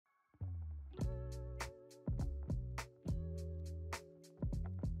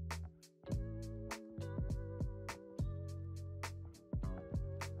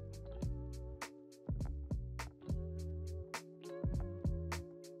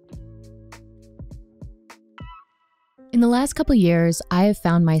In the last couple years, I have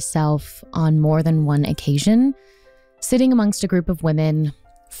found myself on more than one occasion sitting amongst a group of women,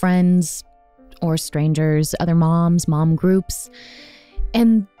 friends or strangers, other moms, mom groups,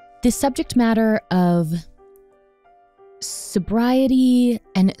 and the subject matter of sobriety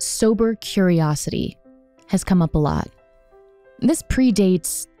and sober curiosity has come up a lot. This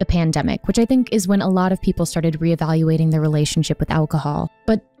predates the pandemic, which I think is when a lot of people started reevaluating their relationship with alcohol.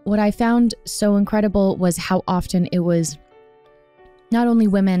 But what I found so incredible was how often it was not only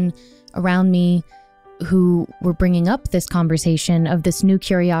women around me who were bringing up this conversation of this new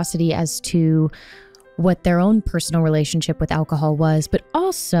curiosity as to what their own personal relationship with alcohol was, but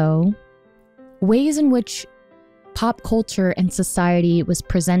also ways in which pop culture and society was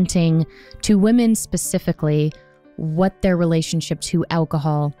presenting to women specifically what their relationship to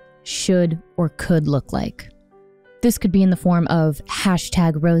alcohol should or could look like. This could be in the form of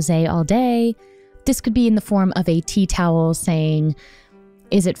hashtag rosé all day. This could be in the form of a tea towel saying,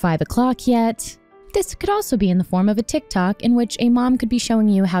 "Is it 5 o'clock yet?" This could also be in the form of a TikTok in which a mom could be showing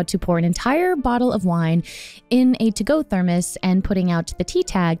you how to pour an entire bottle of wine in a to-go thermos and putting out the tea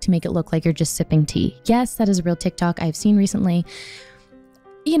tag to make it look like you're just sipping tea. Yes, that is a real TikTok I've seen recently.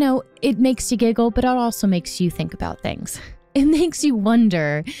 You know, it makes you giggle, but it also makes you think about things. It makes you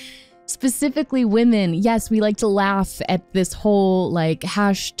wonder. Specifically women, yes, we like to laugh at this whole like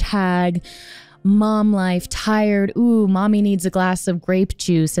hashtag mom life, tired, ooh, mommy needs a glass of grape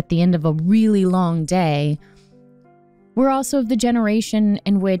juice at the end of a really long day. We're also of the generation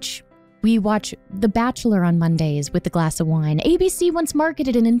in which we watch The Bachelor on Mondays with a glass of wine. ABC once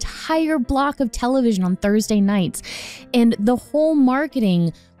marketed an entire block of television on Thursday nights, and the whole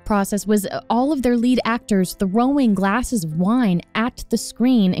marketing process was all of their lead actors throwing glasses of wine at the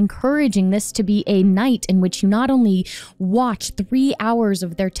screen, encouraging this to be a night in which you not only watch 3 hours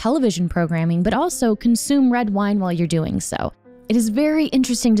of their television programming, but also consume red wine while you're doing so. It is very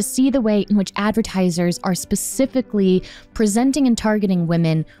interesting to see the way in which advertisers are specifically presenting and targeting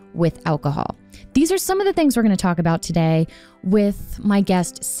women with alcohol. These are some of the things we're going to talk about today with my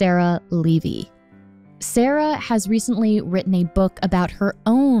guest, Sarah Levy. Sarah has recently written a book about her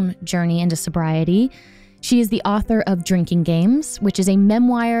own journey into sobriety. She is the author of Drinking Games, which is a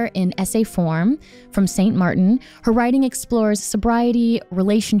memoir in essay form from St. Martin. Her writing explores sobriety,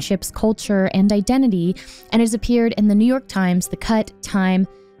 relationships, culture, and identity, and has appeared in the New York Times, The Cut, Time,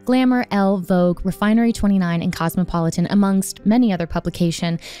 Glamour, Elle, Vogue, Refinery 29, and Cosmopolitan, amongst many other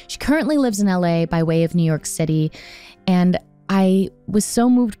publications. She currently lives in LA by way of New York City, and I was so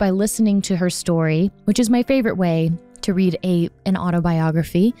moved by listening to her story, which is my favorite way to read an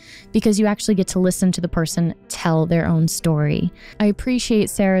autobiography, because you actually get to listen to the person tell their own story. I appreciate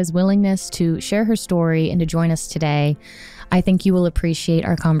Sarah's willingness to share her story and to join us today. I think you will appreciate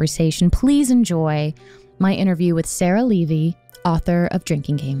our conversation. Please enjoy my interview with Sarah Levy, author of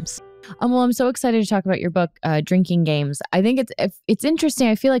Drinking Games. Well, I'm so excited to talk about your book, Drinking Games. I think it's interesting.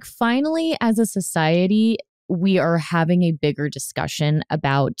 I feel like finally, as a society, we are having a bigger discussion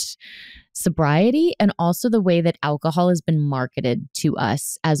about sobriety and also the way that alcohol has been marketed to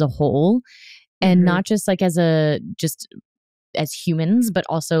us as a whole, and not just like as humans, but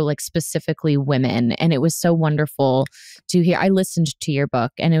also like specifically women. And it was so wonderful to hear. I listened to your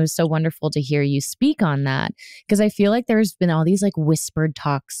book and it was so wonderful to hear you speak on that, because I feel like there's been all these like whispered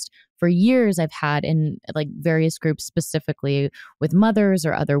talks for years I've had in like various groups, specifically with mothers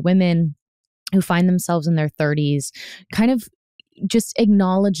or other women who find themselves in their 30s, kind of just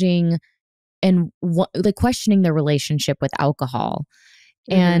acknowledging and like questioning their relationship with alcohol.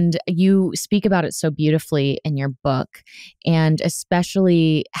 And you speak about it so beautifully in your book, and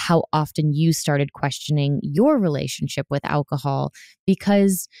especially how often you started questioning your relationship with alcohol,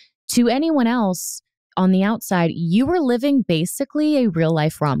 because to anyone else on the outside, you were living basically a real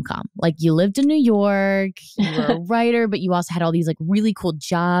life rom-com. Like you lived in New York, you were a writer, but you also had all these like really cool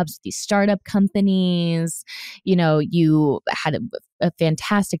jobs, these startup companies. You know, you had a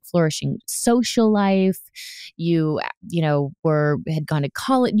fantastic flourishing social life. You had gone to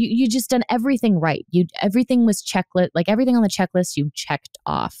college. You just done everything right. Everything was checklist, like everything on the checklist you checked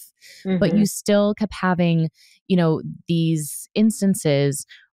off, but you still kept having, these instances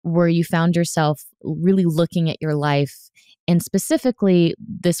where you found yourself really looking at your life, and specifically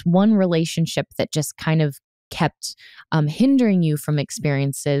this one relationship that just kind of kept hindering you from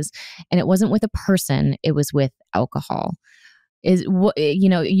experiences. And it wasn't with a person, it was with alcohol.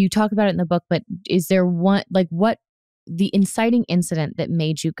 You talk about it in the book, but is there what the inciting incident that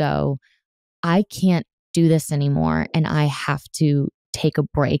made you go, I can't do this anymore and I have to take a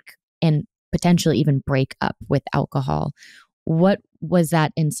break and potentially even break up with alcohol? What was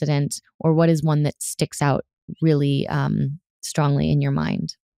that incident, or what is one that sticks out really strongly in your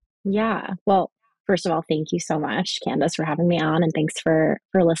mind. Yeah. Well, first of all, thank you so much, Candice, for having me on, and thanks for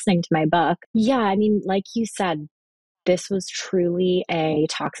listening to my book. Yeah, I mean, like you said, this was truly a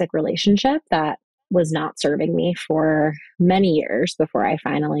toxic relationship that was not serving me for many years before I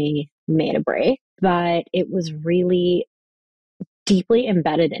finally made a break. But it was really deeply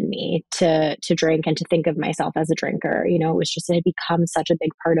embedded in me to drink and to think of myself as a drinker. You know, it had become such a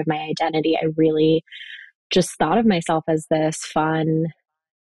big part of my identity. I really just thought of myself as this fun,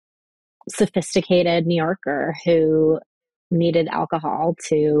 sophisticated New Yorker who needed alcohol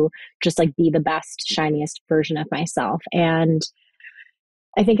to just like be the best, shiniest version of myself. And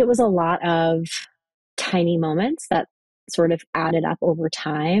I think it was a lot of tiny moments that sort of added up over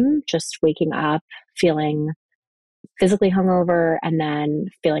time, just waking up feeling physically hungover and then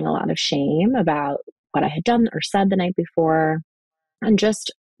feeling a lot of shame about what I had done or said the night before, and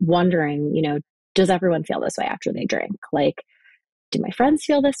just wondering, you know, does everyone feel this way after they drink? Like, do my friends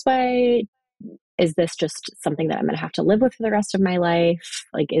feel this way? Is this just something that I'm going to have to live with for the rest of my life?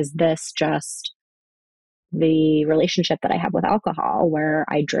 Like, is this just the relationship that I have with alcohol where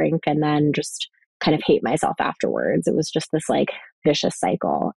I drink and then just kind of hate myself afterwards? It was just this like vicious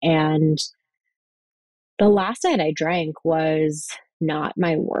cycle. And the last night I drank was not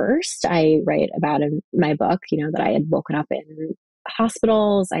my worst. I write about in my book, you know, that I had woken up in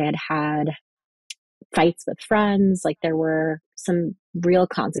hospitals. I had had fights with friends. Like there were some real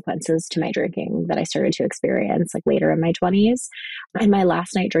consequences to my drinking that I started to experience like later in my 20s. And my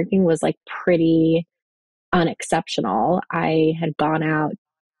last night drinking was like pretty unexceptional. I had gone out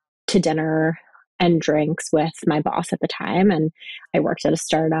to dinner and drinks with my boss at the time. And I worked at a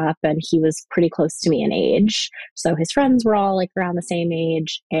startup and he was pretty close to me in age. So his friends were all like around the same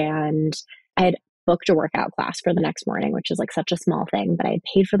age. And I had booked a workout class for the next morning, which is like such a small thing, but I had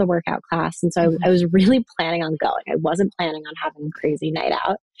paid for the workout class. And so I was really planning on going. I wasn't planning on having a crazy night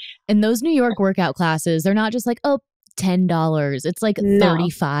out. And those New York workout classes, they're not just like, oh, $10. It's like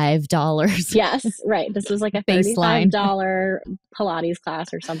 $35. Yes, right. This was like a $35 Pilates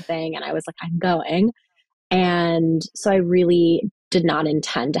class or something. And I was like, I'm going. And so I really did not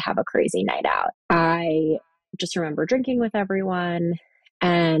intend to have a crazy night out. I just remember drinking with everyone.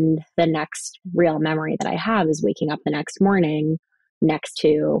 And the next real memory that I have is waking up the next morning next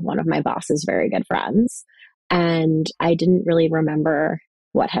to one of my boss's very good friends. And I didn't really remember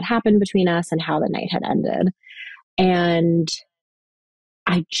what had happened between us and how the night had ended. And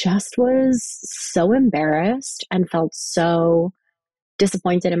I just was so embarrassed and felt so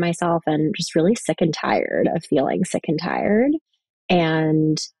disappointed in myself and just really sick and tired of feeling sick and tired.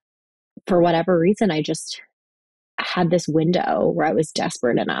 And for whatever reason, I just had this window where I was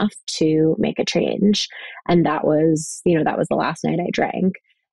desperate enough to make a change. And that was, you know, that was the last night I drank.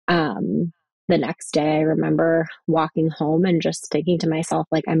 The next day, I remember walking home and just thinking to myself,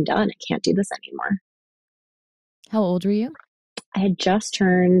 like, I'm done. I can't do this anymore. How old were you? I had just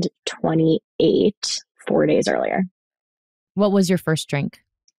turned 28 4 days earlier. What was your first drink?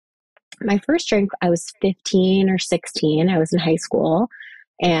 My first drink, I was 15 or 16. I was in high school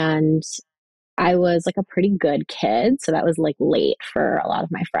and I was like a pretty good kid. So that was like late for a lot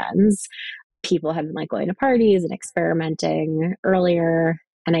of my friends. People had been like going to parties and experimenting earlier.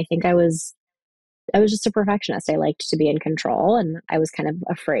 And I think I was just a perfectionist. I liked to be in control and I was kind of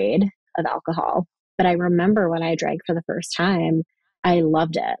afraid of alcohol. But I remember when I drank for the first time, I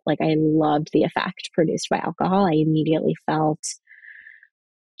loved it. Like I loved the effect produced by alcohol. I immediately felt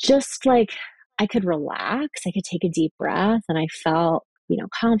just like I could relax. I could take a deep breath and I felt, you know,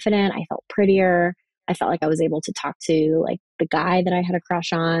 confident. I felt prettier. I felt like I was able to talk to like the guy that I had a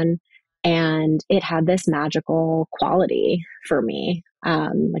crush on. And it had this magical quality for me.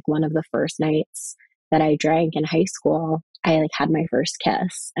 Like one of the first nights that I drank in high school, I like had my first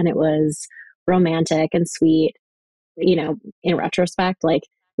kiss and it was romantic and sweet. You know, in retrospect, like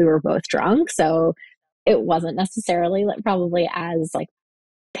we were both drunk. So it wasn't necessarily like probably as like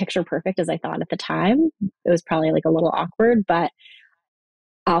picture perfect as I thought at the time. It was probably like a little awkward, but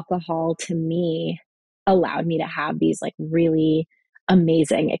alcohol to me allowed me to have these like really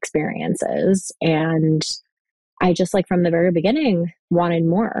amazing experiences. And I just like from the very beginning wanted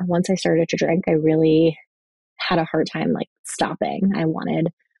more. Once I started to drink, I really had a hard time like stopping. I wanted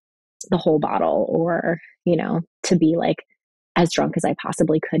the whole bottle or, you know, to be like as drunk as I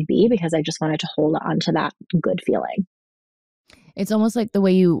possibly could be because I just wanted to hold on to that good feeling. It's almost like the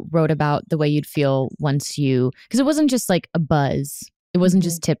way you wrote about the way you'd feel once you, because it wasn't just like a buzz. It wasn't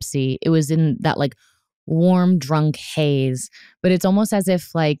just tipsy. It was in that like warm, drunk haze. But it's almost as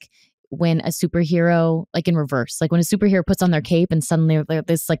if like when a superhero, like in reverse, like when a superhero puts on their cape and suddenly they're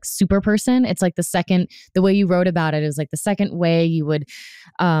this like super person. It's like the way you wrote about it is like the second way you would,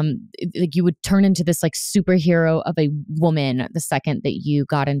 like you would turn into this like superhero of a woman the second that you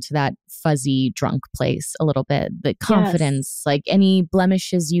got into that fuzzy drunk place a little bit. The confidence, like any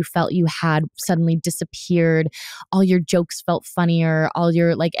blemishes you felt you had suddenly disappeared. All your jokes felt funnier. All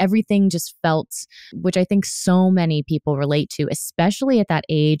your like everything just felt, which I think so many people relate to, especially at that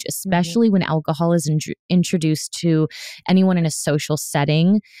age, especially when alcohol is introduced to anyone in a social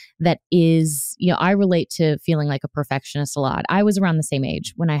setting that is, I relate to feeling like a perfectionist a lot. I was around the same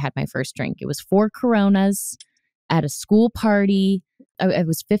age when I had my first drink. It was 4 Coronas at a school party. I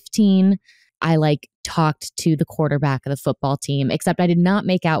was 15. I like talked to the quarterback of the football team, except I did not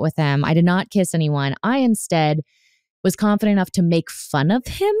make out with him. I did not kiss anyone. I instead was confident enough to make fun of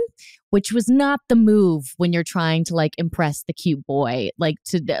him, which was not the move when you're trying to like impress the cute boy. Like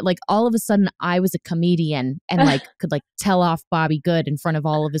all of a sudden I was a comedian and like could like tell off Bobby Good in front of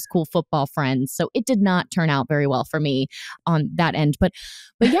all of his cool football friends. So it did not turn out very well for me on that end. But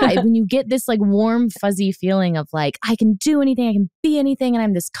yeah, when you get this like warm, fuzzy feeling of like, I can do anything, I can be anything, and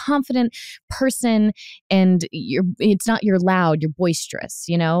I'm this confident person, and it's not you're loud, you're boisterous,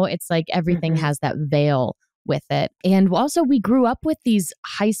 it's like everything has that veil with it. And also we grew up with these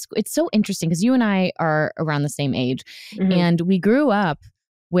high school, it's so interesting because you and I are around the same age, and we grew up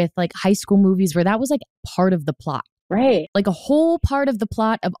with like high school movies where that was like part of the plot. Right. Like a whole part of the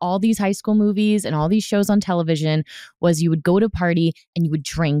plot of all these high school movies and all these shows on television was you would go to a party and you would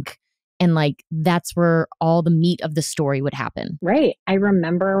drink, and like that's where all the meat of the story would happen. Right. I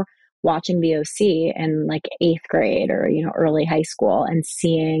remember watching the OC in like 8th grade or, early high school, and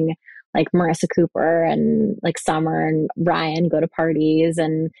seeing like Marissa Cooper and like Summer and Ryan go to parties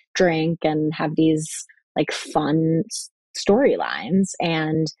and drink and have these like fun storylines.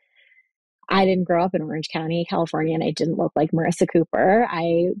 And I didn't grow up in Orange County, California, and I didn't look like Marissa Cooper.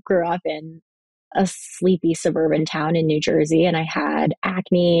 I grew up in a sleepy suburban town in New Jersey, and I had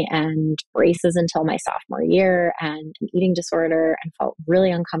acne and braces until my sophomore year, and an eating disorder, and felt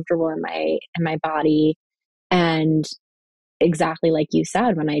really uncomfortable in my body. And exactly like you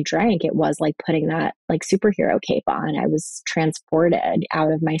said, when I drank, it was like putting that like superhero cape on. I was transported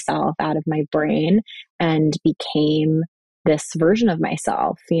out of myself, out of my brain, and became this version of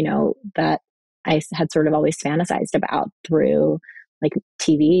myself, that I had sort of always fantasized about through like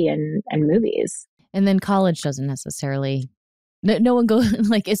TV and movies. And then college doesn't necessarily, no one goes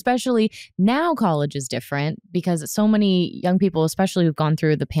like, especially now college is different because so many young people, especially who've gone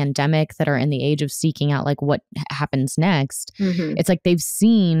through the pandemic, that are in the age of seeking out like what happens next. It's like they've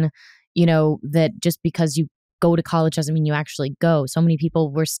seen, that just because you go to college doesn't mean you actually go. So many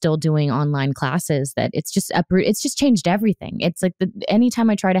people were still doing online classes that it's just changed everything. It's like anytime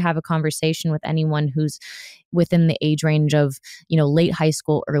I try to have a conversation with anyone who's within the age range of, late high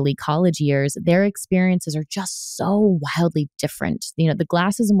school, early college years, their experiences are just so wildly different. The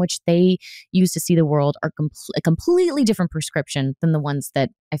glasses in which they use to see the world are a completely different prescription than the ones that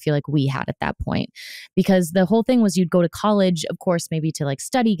I feel like we had at that point. Because the whole thing was you'd go to college, of course, maybe to like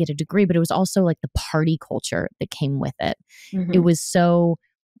study, get a degree, but it was also like the party culture that came with it. It was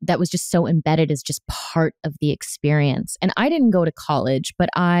that was just so embedded as just part of the experience. And I didn't go to college, but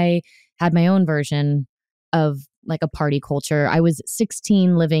I had my own version of like a party culture. I was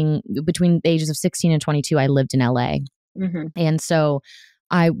 16, living between the ages of 16 and 22. I lived in LA. And so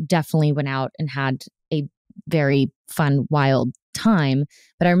I definitely went out and had a very fun, wild time.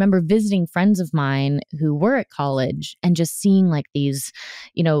 But I remember visiting friends of mine who were at college and just seeing like these,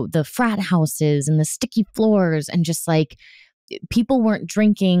 the frat houses and the sticky floors, and just like people weren't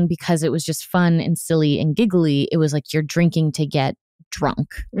drinking because it was just fun and silly and giggly. It was like you're drinking to get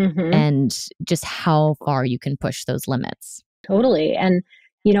drunk, and just how far you can push those limits. Totally. And,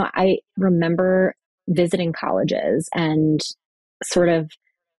 I remember visiting colleges and sort of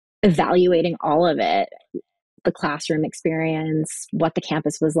evaluating all of it, the classroom experience, what the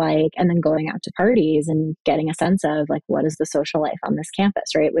campus was like, and then going out to parties and getting a sense of like, what is the social life on this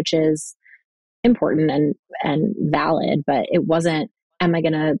campus, right? Which is important and valid, but it wasn't, am I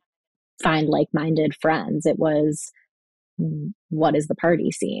going to find like-minded friends? It was, what is the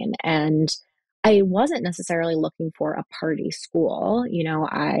party scene? And I wasn't necessarily looking for a party school.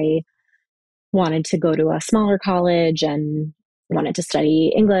 I wanted to go to a smaller college and wanted to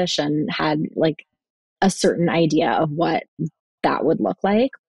study English and had like a certain idea of what that would look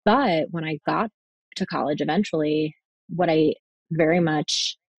like. But when I got to college eventually, what I very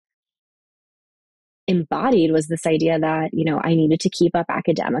much embodied was this idea that, I needed to keep up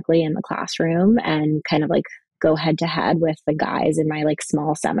academically in the classroom and kind of like go head to head with the guys in my like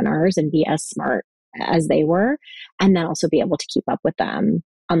small seminars and be as smart as they were. And then also be able to keep up with them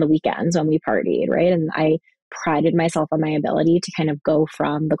on the weekends when we partied. Right. And I prided myself on my ability to kind of go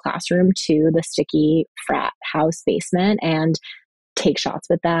from the classroom to the sticky frat house basement and take shots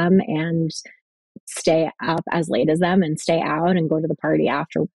with them and stay up as late as them and stay out and go to the party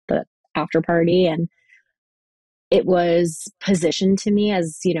after the after party. And it was positioned to me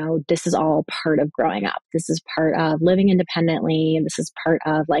as, you know, this is all part of growing up. This is part of living independently. This is part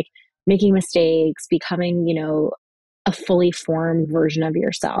of like making mistakes, becoming, you know, a fully formed version of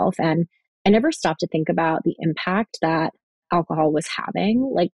yourself. And I never stopped to think about the impact that alcohol was having,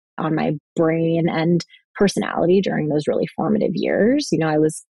 like on my brain and personality during those really formative years. You know, I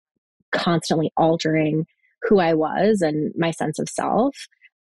was constantly altering who I was and my sense of self,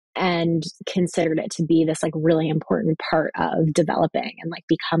 and considered it to be this like really important part of developing and like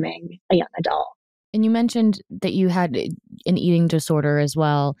becoming a young adult. And you mentioned that you had an eating disorder as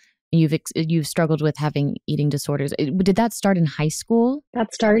well. You've struggled with having eating disorders. Did that start in high school?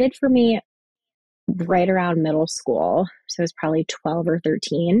 That started for me right around middle school. So I was probably 12 or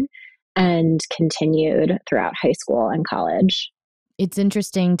 13 and continued throughout high school and college. It's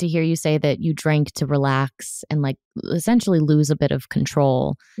interesting to hear you say that you drank to relax and like essentially lose a bit of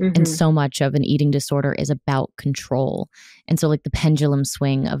control. And so much of an eating disorder is about control. And so like the pendulum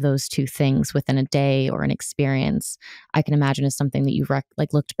swing of those two things within a day or an experience, I can imagine is something that you've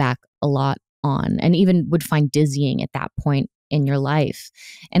like looked back a lot on and even would find dizzying at that point in your life.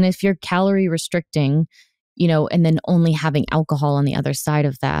 And if you're calorie restricting, you know, and then only having alcohol on the other side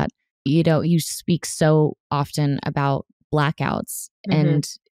of that, you know, you speak so often about blackouts and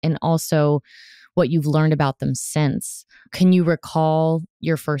also what you've learned about them since. Can you recall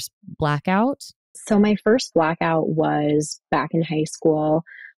your first blackout? So my first blackout was back in high school,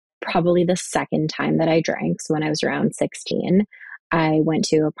 probably the second time that I drank. So when I was around 16, I went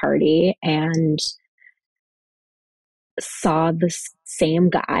to a party and saw the same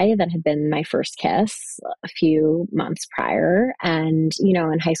guy that had been my first kiss a few months prior. And, you know,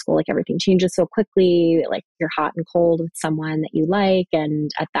 in high school, like everything changes so quickly, like you're hot and cold with someone that you like.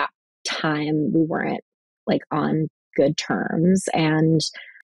 And at that time, we weren't like on good terms. And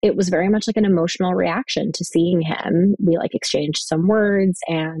it was very much like an emotional reaction to seeing him. We like exchanged some words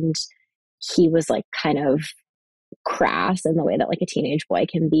and he was like kind of crass in the way that like a teenage boy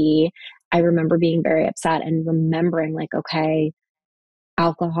can be. I remember being very upset and remembering like, okay,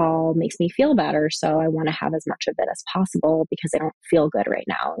 alcohol makes me feel better. So I want to have as much of it as possible because I don't feel good right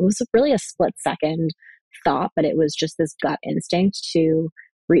now. It was really a split second thought, but it was just this gut instinct to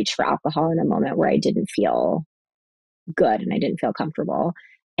reach for alcohol in a moment where I didn't feel good and I didn't feel comfortable.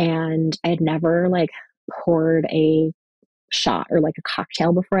 And I had never like poured a shot or like a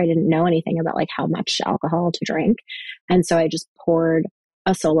cocktail before. I didn't know anything about like how much alcohol to drink. And so I just poured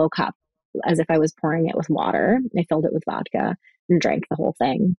a solo cup as if I was pouring it with water. I filled it with vodka and drank the whole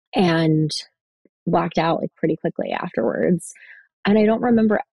thing and blacked out like pretty quickly afterwards. And I don't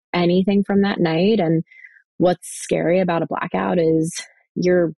remember anything from that night. And what's scary about a blackout is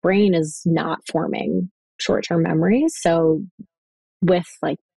your brain is not forming short-term memories. So with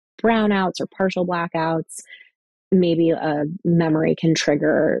like brownouts or partial blackouts, maybe a memory can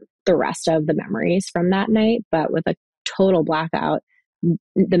trigger the rest of the memories from that night. But with a total blackout,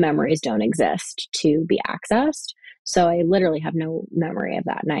 the memories don't exist to be accessed. So I literally have no memory of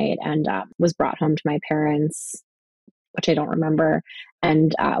that night and was brought home to my parents, which I don't remember,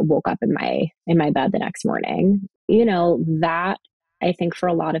 and woke up in my bed the next morning. You know, that I think for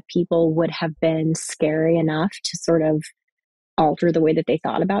a lot of people would have been scary enough to sort of alter the way that they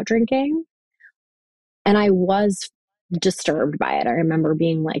thought about drinking. And I was disturbed by it. I remember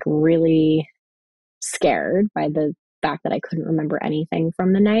being like really scared by the fact that I couldn't remember anything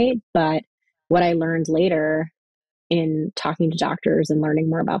from the night. But what I learned later in talking to doctors and learning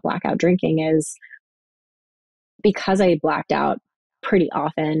more about blackout drinking is because I blacked out pretty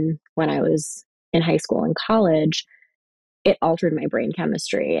often when I was in high school and college, it altered my brain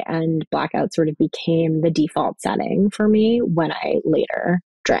chemistry, and blackout sort of became the default setting for me when I later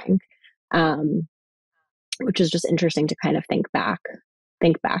drank. Which is just interesting to kind of think back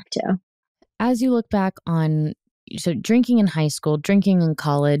to. As you look back on, so drinking in high school, drinking in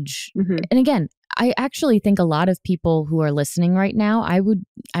college, and again, I actually think a lot of people who are listening right now,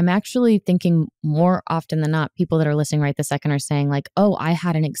 I'm actually thinking more often than not, people that are listening right this second are saying like, oh, I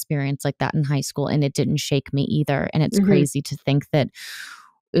had an experience like that in high school and it didn't shake me either. And it's crazy to think that,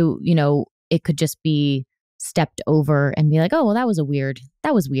 you know, it could just be stepped over and be like, oh, well, that was weird,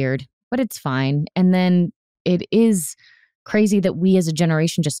 but it's fine. And then it is crazy that we as a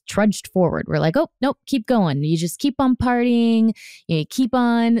generation just trudged forward. We're like, oh, nope, keep going. You just keep on partying, you keep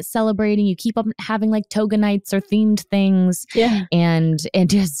on celebrating, you keep on having like toga nights or themed things, Yeah. and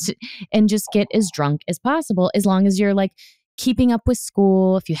just get as drunk as possible, as long as you're like keeping up with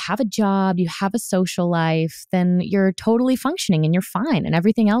school. If you have a job, you have a social life, then you're totally functioning and you're fine. And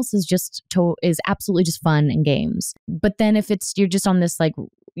everything else is is absolutely just fun and games. But then if you're just on this like,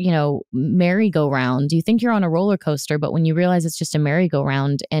 merry-go-round, you think you're on a roller coaster, but when you realize it's just a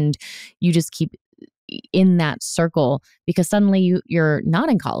merry-go-round and you just keep in that circle, because suddenly you're not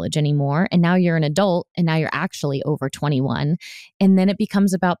in college anymore, and now you're an adult, and now you're actually over 21, and then it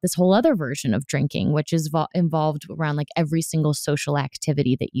becomes about this whole other version of drinking, which is involved around like every single social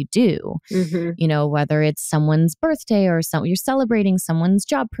activity that you do. Whether it's someone's birthday or you're celebrating someone's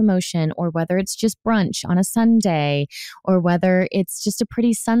job promotion, or whether it's just brunch on a Sunday, or whether it's just a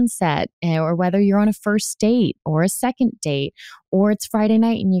pretty sunset, or whether you're on a first date or a second date, or it's Friday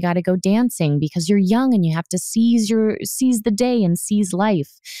night and you got to go dancing because you're young and you have to seize the day and seize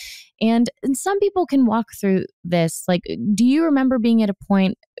life. And some people can walk through this. Like, do you remember being at a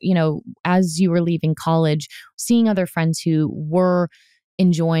point, as you were leaving college, seeing other friends who were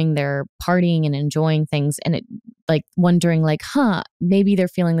enjoying their partying and enjoying things, and it like wondering like, maybe they're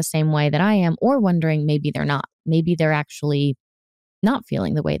feeling the same way that I am, or wondering maybe they're not. Maybe they're actually not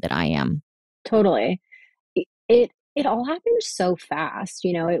feeling the way that I am. Totally. It all happened so fast.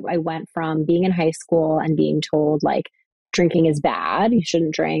 I went from being in high school and being told like drinking is bad, you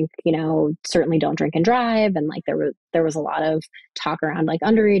shouldn't drink, certainly don't drink and drive, and like there was a lot of talk around like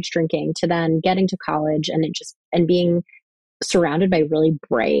underage drinking, to then getting to college and being surrounded by really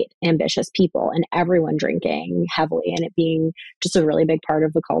bright, ambitious people and everyone drinking heavily, and it being just a really big part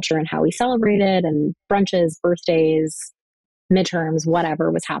of the culture and how we celebrated, and brunches, birthdays, midterms,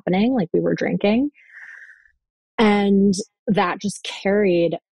 whatever was happening, like we were drinking. And that just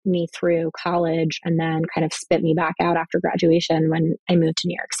carried me through college, and then kind of spit me back out after graduation when I moved to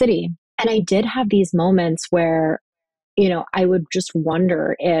New York City. And I did have these moments where, I would just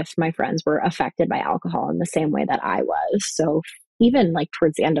wonder if my friends were affected by alcohol in the same way that I was. So even like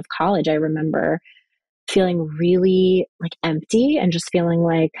towards the end of college, I remember feeling really like empty and just feeling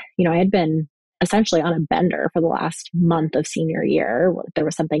like, I had been essentially on a bender for the last month of senior year. There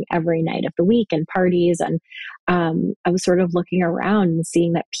was something every night of the week and parties. And I was sort of looking around and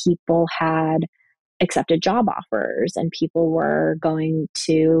seeing that people had accepted job offers and people were going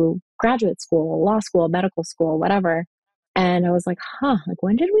to graduate school, law school, medical school, whatever. And I was like, like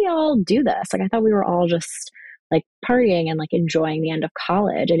when did we all do this? Like I thought we were all just like partying and like enjoying the end of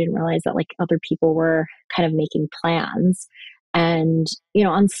college. I didn't realize that like other people were kind of making plans. And,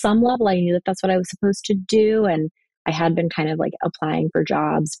 on some level, I knew that that's what I was supposed to do. And I had been kind of like applying for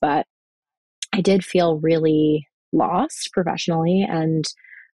jobs, but I did feel really lost professionally and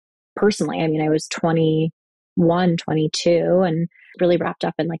personally. I mean, I was 21, 22, and really wrapped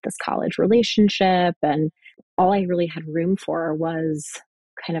up in like this college relationship. And all I really had room for was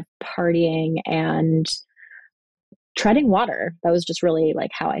kind of partying and treading water. That was just really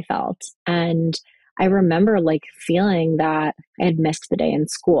like how I felt. And I remember like feeling that I had missed the day in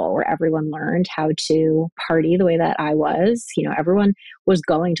school where everyone learned how to party the way that I was. Everyone was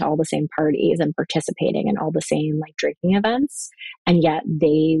going to all the same parties and participating in all the same like drinking events. And yet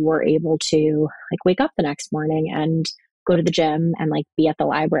they were able to like wake up the next morning and go to the gym and like be at the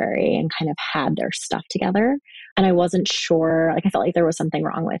library and kind of had their stuff together. And I wasn't sure, like I felt like there was something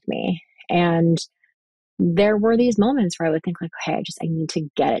wrong with me. And there were these moments where I would think like, okay, I need to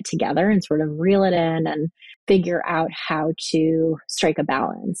get it together and sort of reel it in and figure out how to strike a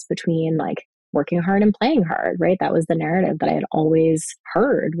balance between like working hard and playing hard, right? That was the narrative that I had always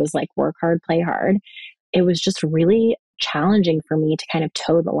heard, was like work hard, play hard. It was just really challenging for me to kind of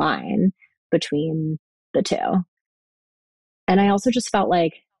toe the line between the two. And I also just felt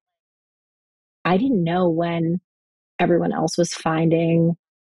like I didn't know when everyone else was finding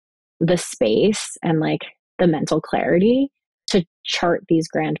the space and like the mental clarity to chart these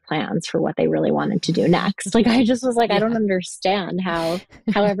grand plans for what they really wanted to do next. Like I just was like, I don't understand how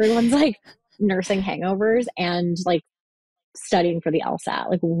everyone's like nursing hangovers and like studying for the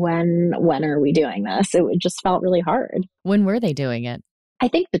LSAT. Like when are we doing this? It just felt really hard. When were they doing it? I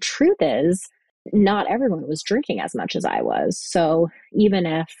think the truth is not everyone was drinking as much as I was. So even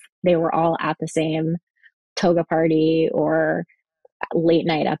if they were all at the same toga party or late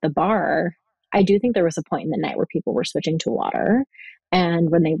night at the bar, I do think there was a point in the night where people were switching to water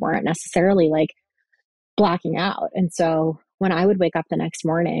and when they weren't necessarily like blacking out. And so when I would wake up the next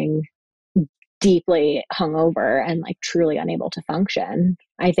morning deeply hungover and like truly unable to function,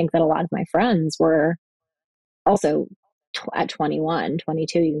 I think that a lot of my friends were also at 21,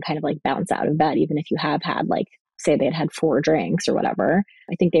 22, you can kind of like bounce out of bed, even if you have had like, say they had had 4 drinks or whatever.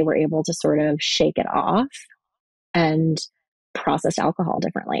 I think they were able to sort of shake it off and process alcohol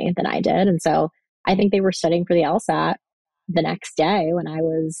differently than I did. And so I think they were studying for the LSAT the next day when I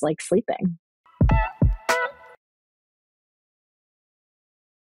was like sleeping.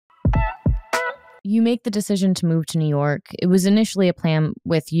 You make the decision to move to New York. It was initially a plan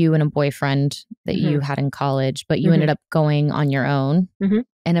with you and a boyfriend that you had in college, but you ended up going on your own.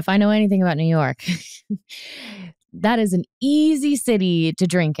 And if I know anything about New York, that is an easy city to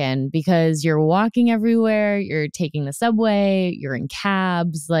drink in because you're walking everywhere, you're taking the subway, you're in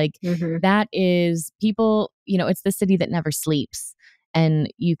cabs. Like that is people, it's the city that never sleeps.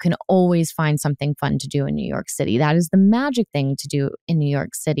 And you can always find something fun to do in New York City. That is the magic thing to do in New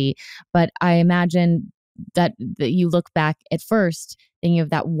York City. But I imagine that you look back at first thinking of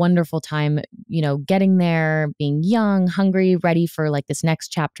that wonderful time, getting there, being young, hungry, ready for like this next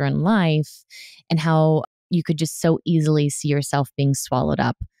chapter in life, and how you could just so easily see yourself being swallowed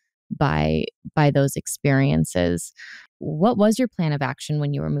up by those experiences. What was your plan of action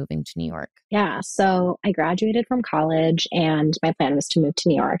when you were moving to New York? Yeah, so I graduated from college and my plan was to move to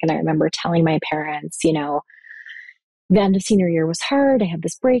New York. And I remember telling my parents, the end of senior year was hard. I had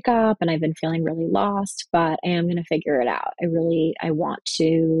this breakup and I've been feeling really lost, but I am going to figure it out. I want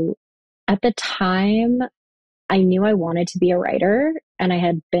to. At the time, I knew I wanted to be a writer, and I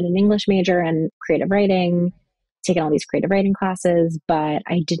had been an English major and creative writing, taken all these creative writing classes, but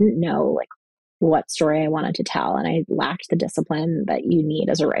I didn't know like what story I wanted to tell. And I lacked the discipline that you need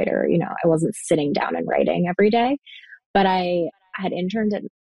as a writer. I wasn't sitting down and writing every day, but I had interned at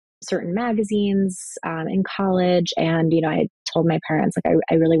certain magazines in college. And, I told my parents, like,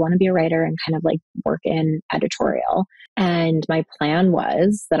 I really want to be a writer and kind of like work in editorial. And my plan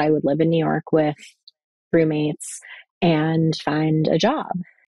was that I would live in New York with roommates and find a job.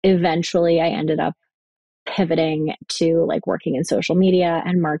 Eventually, I ended up pivoting to like working in social media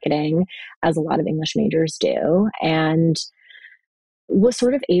and marketing, as a lot of English majors do, and was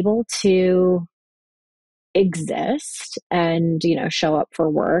sort of able to exist and, show up for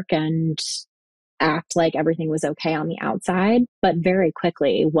work and act like everything was okay on the outside, but very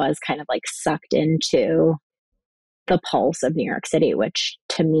quickly was kind of like sucked into the pulse of New York City, which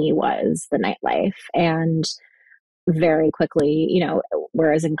to me was the nightlife. And very quickly,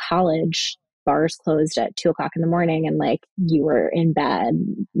 whereas in college, bars closed at 2 o'clock in the morning and like you were in bed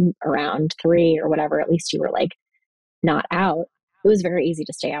around 3 or whatever, at least you were like not out. It was very easy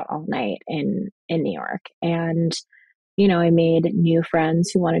to stay out all night in New York. And, I made new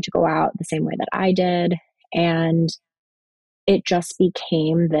friends who wanted to go out the same way that I did. And it just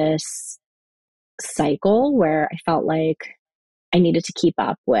became this cycle where I felt like I needed to keep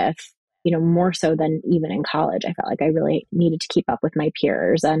up with, more so than even in college. I felt like I really needed to keep up with my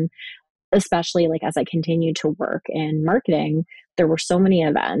peers. And especially like as I continued to work in marketing, there were so many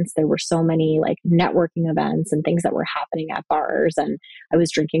events, there were so many like networking events and things that were happening at bars. And I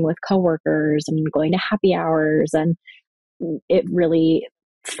was drinking with coworkers and going to happy hours. And it really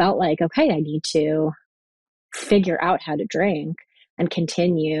felt like, okay, I need to figure out how to drink and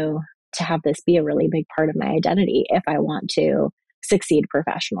continue to have this be a really big part of my identity if I want to succeed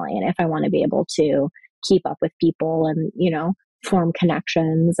professionally and if I want to be able to keep up with people and, form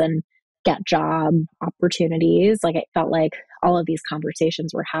connections and get job opportunities. Like it felt like all of these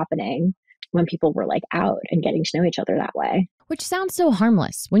conversations were happening when people were like out and getting to know each other that way. Which sounds so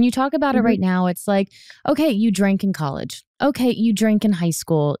harmless. When you talk about it right now, it's like, okay, you drank in college. Okay, you drank in high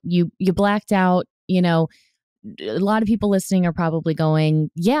school. You blacked out, a lot of people listening are probably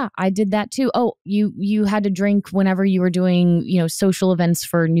going, yeah, I did that too. Oh, you had to drink whenever you were doing, social events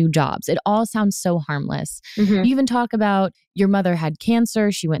for new jobs. It all sounds so harmless. You even talk about your mother had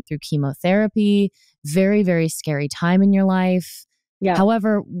cancer. She went through chemotherapy. Very, very scary time in your life. Yeah.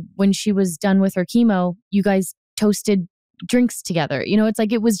 However, when she was done with her chemo, you guys toasted drinks together. It's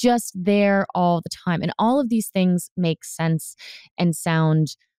like it was just there all the time. And all of these things make sense and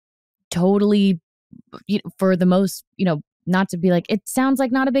sound totally, for the most, not to be like, it sounds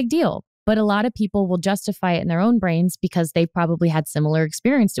like not a big deal. But a lot of people will justify it in their own brains because they probably had similar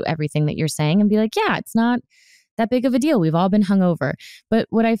experience to everything that you're saying and be like, yeah, it's not that big of a deal. We've all been hungover. But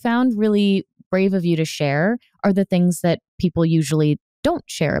what I found really brave of you to share are the things that people usually don't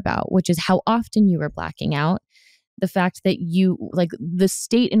share about, which is how often you were blacking out. The fact that you, like the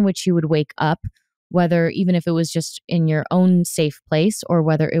state in which you would wake up, whether even if it was just in your own safe place or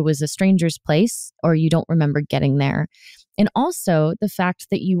whether it was a stranger's place or you don't remember getting there. And also the fact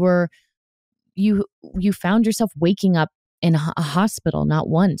that you found yourself waking up in a hospital, not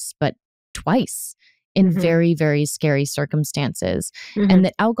once, but twice in very, very scary circumstances. And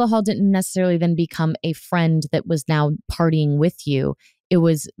that alcohol didn't necessarily then become a friend that was now partying with you. It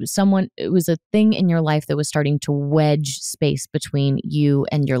was a thing in your life that was starting to wedge space between you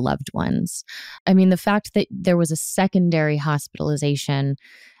and your loved ones. I mean, the fact that there was a secondary hospitalization,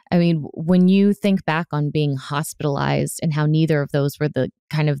 I mean, when you think back on being hospitalized and how neither of those were the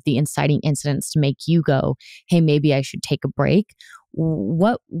kind of the inciting incidents to make you go, hey, maybe I should take a break.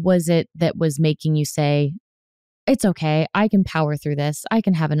 What was it that was making you say, it's okay, I can power through this, I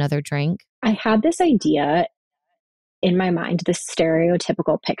can have another drink? I had this idea in my mind, this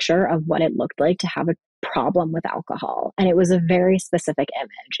stereotypical picture of what it looked like to have a problem with alcohol. And it was a very specific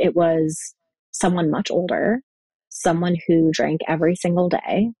image. It was someone much older, someone who drank every single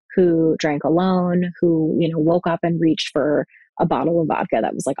day, who drank alone, who, woke up and reached for a bottle of vodka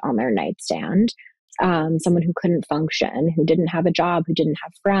that was like on their nightstand. Someone who couldn't function, who didn't have a job, who didn't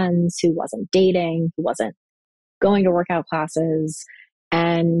have friends, who wasn't dating, who wasn't going to workout classes.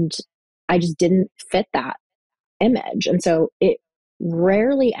 And I just didn't fit that image. And so it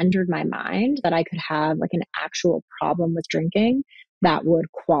rarely entered my mind that I could have like an actual problem with drinking that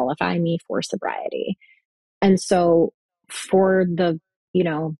would qualify me for sobriety. And so for the,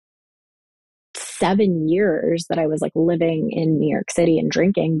 7 years that I was like living in New York City and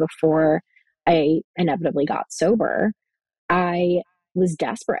drinking before I inevitably got sober, I was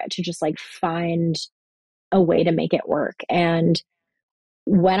desperate to just like find a way to make it work. And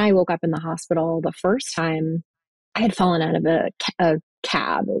when I woke up in the hospital the first time, I had fallen out of a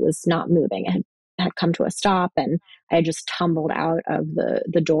cab. It was not moving. It had come to a stop, and I had just tumbled out of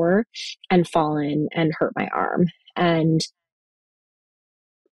the door and fallen and hurt my arm. And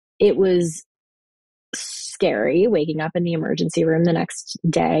it was scary waking up in the emergency room the next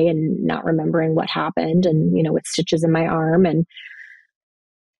day and not remembering what happened, and with stitches in my arm.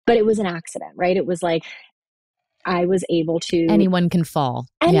 But it was an accident, right? It was like I was able to. Anyone can fall.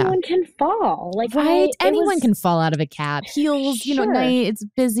 Anyone can fall. Like, right? Anyone can fall out of a cab. Heels, Sure. At night, it's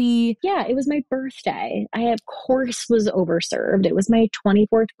busy. Yeah, it was my birthday. I, of course, was overserved. It was my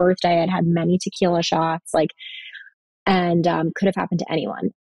 24th birthday. I'd had many tequila shots, and could have happened to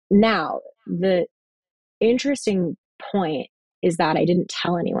anyone. Now, the interesting point is that I didn't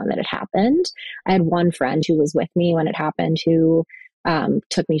tell anyone that it happened. I had one friend who was with me when it happened who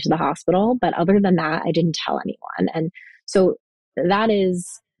took me to the hospital. But other than that, I didn't tell anyone. And so that is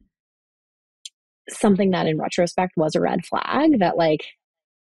something that in retrospect was a red flag, that like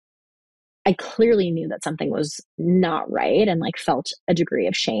I clearly knew that something was not right and like felt a degree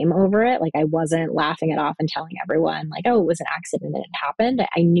of shame over it. Like I wasn't laughing it off and telling everyone like, oh, it was an accident and it happened.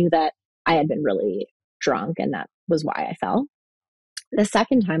 I knew that I had been really drunk and that was why I fell. The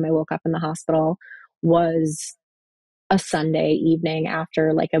second time I woke up in the hospital was a Sunday evening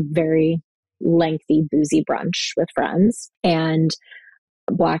after like a very lengthy boozy brunch with friends, and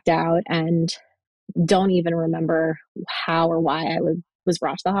blacked out and don't even remember how or why I was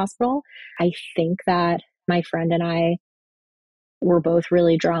brought to the hospital. I think that my friend and I were both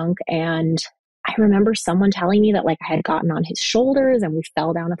really drunk, and I remember someone telling me that like I had gotten on his shoulders and we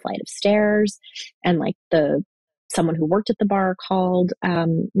fell down a flight of stairs, and like someone who worked at the bar called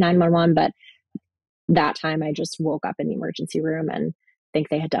 911. But that time I just woke up in the emergency room and think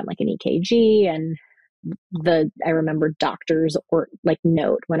they had done like an EKG, and I remember doctor's or like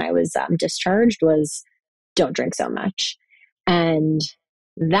note when I was discharged was don't drink so much. And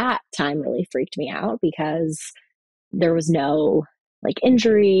that time really freaked me out because there was no like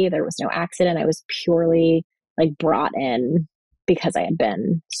injury, there was no accident. I was purely like brought in because I had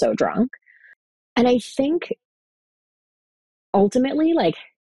been so drunk. And I think ultimately, like,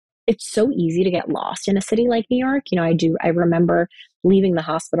 it's so easy to get lost in a city like New York. I remember leaving the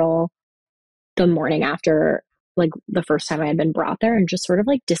hospital the morning after like the first time I had been brought there and just sort of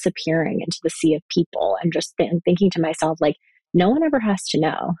like disappearing into the sea of people and just thinking to myself, like, no one ever has to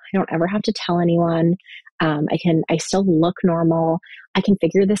know. I don't ever have to tell anyone. I still look normal. I can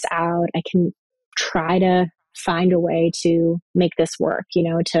figure this out. I can try to find a way to make this work,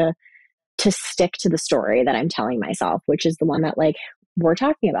 to stick to the story that I'm telling myself, which is the one that like we're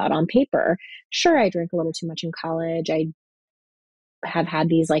talking about on paper. Sure, I drank a little too much in college. I have had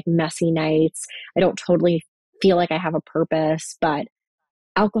these like messy nights. I don't totally feel like I have a purpose, but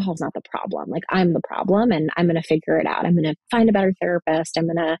alcohol's not the problem. Like I'm the problem, and I'm going to figure it out. I'm going to find a better therapist. I'm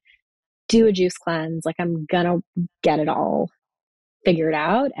going to do a juice cleanse. Like I'm going to get it all figured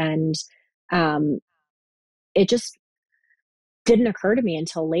out. And it just didn't occur to me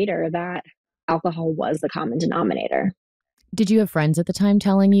until later that alcohol was the common denominator. Did you have friends at the time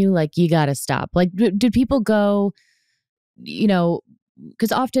telling you like, you got to stop? Like, did people go,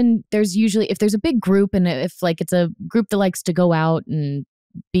 because often there's usually, if there's a big group and if like it's a group that likes to go out and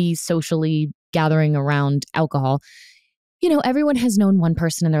be socially gathering around alcohol, everyone has known one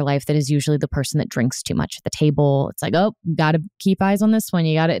person in their life that is usually the person that drinks too much at the table. It's like, oh, got to keep eyes on this one.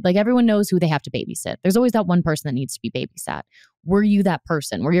 You got to, like, everyone knows who they have to babysit. There's always that one person that needs to be babysat. Were you that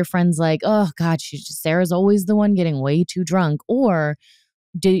person? Were your friends like, oh God, Sarah's always the one getting way too drunk? Or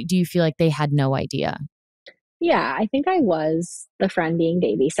do you feel like they had no idea? Yeah, I think I was the friend being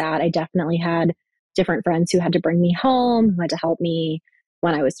babysat. I definitely had different friends who had to bring me home, who had to help me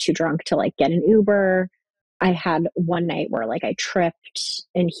when I was too drunk to like get an Uber. I had one night where like I tripped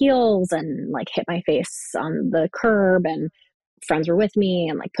in heels and like hit my face on the curb, and friends were with me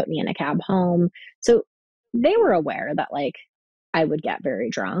and like put me in a cab home. So they were aware that like I would get very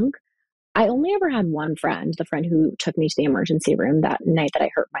drunk. I only ever had one friend, the friend who took me to the emergency room that night that I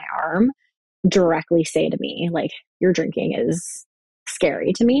hurt my arm, directly say to me, like, your drinking is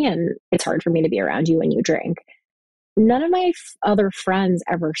scary to me and it's hard for me to be around you when you drink. None of my other friends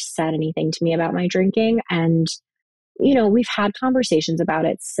ever said anything to me about my drinking. And, we've had conversations about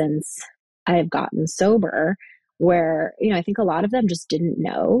it since I've gotten sober, where, I think a lot of them just didn't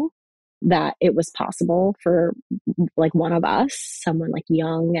know that it was possible for like one of us, someone like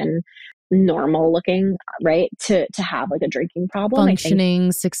young and normal looking, right, to have like a drinking problem.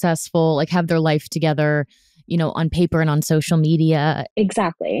 Functioning, successful, like have their life together, on paper and on social media.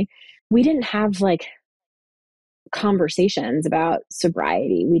 Exactly. We didn't have like conversations about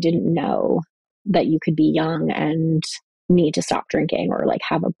sobriety. We didn't know that you could be young and need to stop drinking or like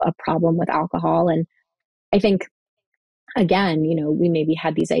have a problem with alcohol. And I think, again, we maybe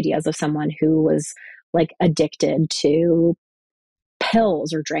had these ideas of someone who was like addicted to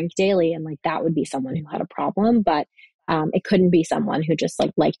pills or drank daily, and like that would be someone who had a problem. But it couldn't be someone who just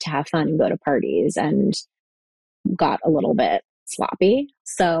like liked to have fun and go to parties and got a little bit sloppy.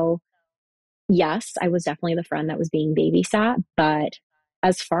 So yes, I was definitely the friend that was being babysat, but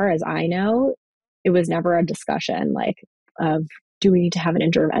as far as I know, it was never a discussion like of, do we need to have an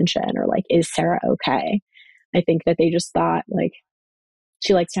intervention, or like, is Sarah okay? I think that they just thought like,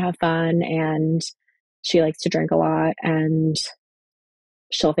 she likes to have fun and she likes to drink a lot and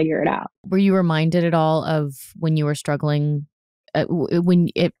she'll figure it out. Were you reminded at all of when you were struggling,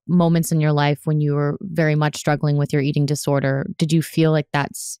 moments in your life when you were very much struggling with your eating disorder? Did you feel like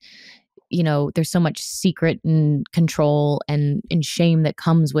that's, there's so much secret and control and shame that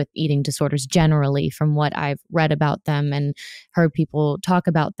comes with eating disorders generally, from what I've read about them and heard people talk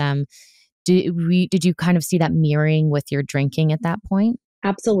about them. Did you kind of see that mirroring with your drinking at that point?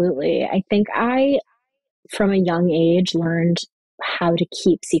 Absolutely. I think I, from a young age, learned how to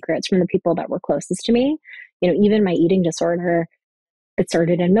keep secrets from the people that were closest to me. Even my eating disorder, it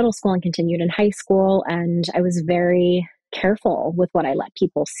started in middle school and continued in high school. And I was very careful with what I let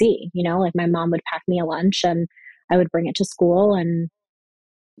people see. Like my mom would pack me a lunch and I would bring it to school and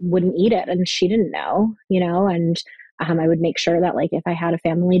wouldn't eat it. And she didn't know, and I would make sure that like if I had a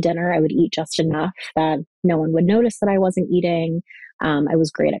family dinner, I would eat just enough that no one would notice that I wasn't eating. I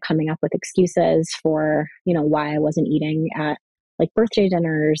was great at coming up with excuses for, why I wasn't eating at like birthday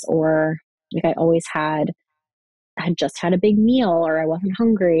dinners, or like I always had just had a big meal, or I wasn't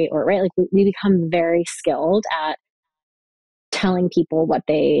hungry, or right. Like we become very skilled at telling people what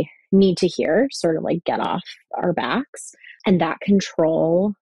they need to hear, sort of like get off our backs. And that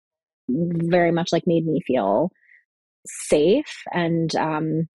control very much like made me feel safe and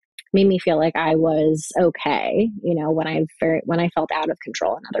made me feel like I was okay, when I felt out of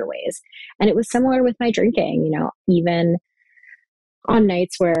control in other ways. And it was similar with my drinking, even on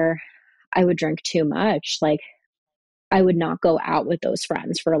nights where I would drink too much, like I would not go out with those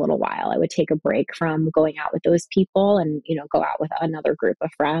friends for a little while. I would take a break from going out with those people and, go out with another group of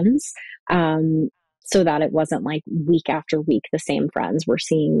friends. So that it wasn't like week after week, the same friends were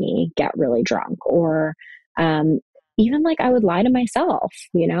seeing me get really drunk, or even like I would lie to myself,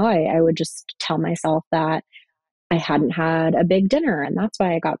 I would just tell myself that I hadn't had a big dinner and that's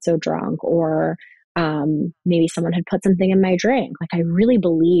why I got so drunk, or maybe someone had put something in my drink. Like I really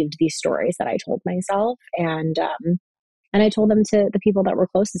believed these stories that I told myself, and I told them to the people that were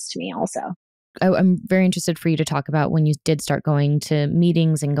closest to me also. I'm very interested for you to talk about when you did start going to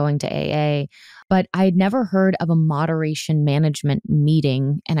meetings and going to AA, but I'd never heard of a moderation management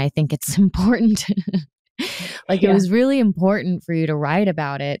meeting. And I think it's important. It was really important for you to write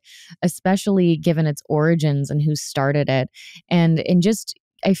about it, especially given its origins and who started it. And just,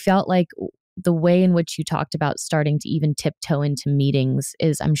 I felt like the way in which you talked about starting to even tiptoe into meetings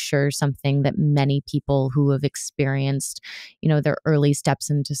is, I'm sure, something that many people who have experienced, their early steps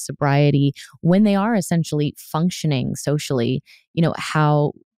into sobriety, when they are essentially functioning socially,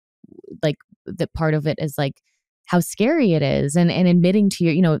 how like that part of it is like how scary it is, and admitting to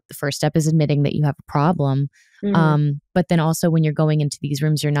the first step is admitting that you have a problem. But then also when you're going into these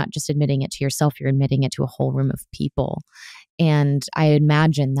rooms, you're not just admitting it to yourself, you're admitting it to a whole room of people. And I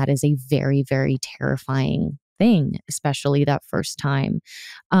imagine that is a very, very terrifying thing, especially that first time.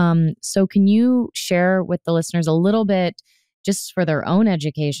 So can you share with the listeners a little bit, just for their own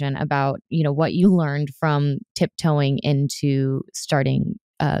education, about, what you learned from tiptoeing into starting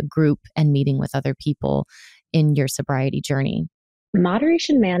a group and meeting with other people in your sobriety journey?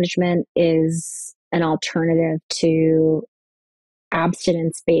 Moderation management is an alternative to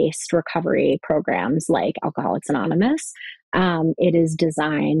abstinence-based recovery programs like Alcoholics Anonymous. It is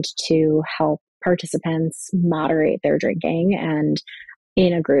designed to help participants moderate their drinking and,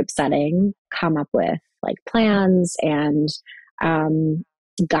 in a group setting, come up with like plans and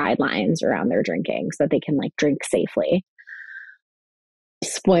guidelines around their drinking so that they can like drink safely.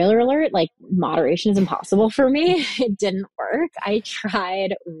 Spoiler alert, like moderation is impossible for me. It didn't work. I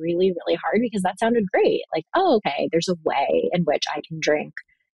tried really, really hard because that sounded great. Like, oh, okay, there's a way in which I can drink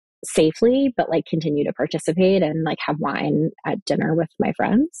safely, but like continue to participate and like have wine at dinner with my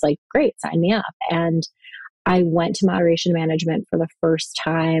friends. Like, great, sign me up. And I went to moderation management for the first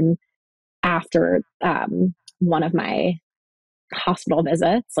time after one of my hospital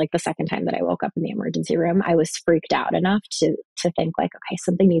visits. Like the second time that I woke up in the emergency room, I was freaked out enough to think like, okay,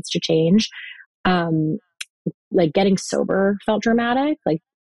 something needs to change. Like getting sober felt dramatic. Like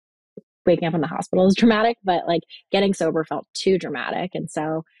waking up in the hospital is dramatic, but like getting sober felt too dramatic. And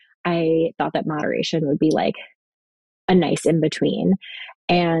so I thought that moderation would be like a nice in between.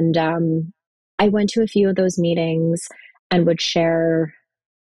 And I went to a few of those meetings and would share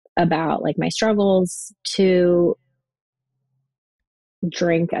about like my struggles to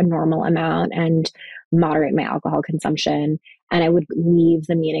drink a normal amount and moderate my alcohol consumption. And I would leave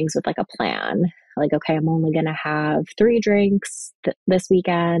the meetings with like a plan. Like, okay, I'm only going to have 3 drinks this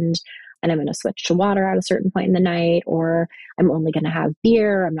weekend, and I'm going to switch to water at a certain point in the night, or I'm only going to have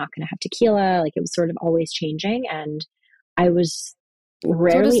beer. I'm not going to have tequila. Like it was sort of always changing. And I was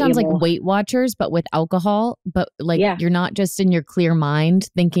rarely sort of sounds able, like Weight Watchers, but with alcohol. But like, yeah, you're not just in your clear mind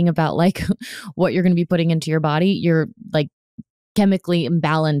thinking about like what you're going to be putting into your body. You're like chemically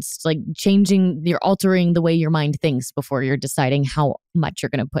imbalanced, like you're altering the way your mind thinks before you're deciding how much you're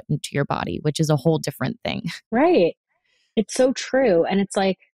going to put into your body, which is a whole different thing. right. It's so true. And it's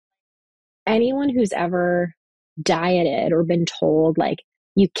like anyone who's ever dieted or been told like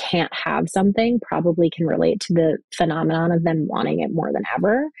you can't have something probably can relate to the phenomenon of them wanting it more than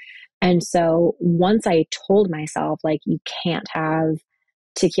ever. And so once I told myself like you can't have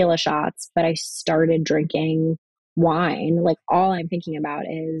tequila shots, but I started drinking wine, like all I'm thinking about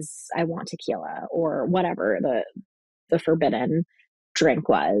is I want tequila or whatever the forbidden drink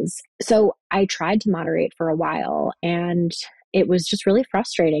was. So I tried to moderate for a while, and it was just really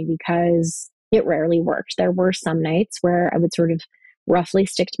frustrating because it rarely worked. There were some nights where I would sort of roughly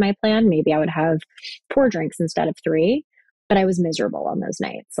stick to my plan. Maybe I would have 4 drinks instead of 3, but I was miserable on those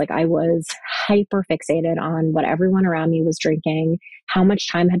nights. Like I was hyper fixated on what everyone around me was drinking, how much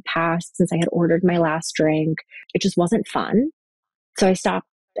time had passed since I had ordered my last drink. It just wasn't fun. So I stopped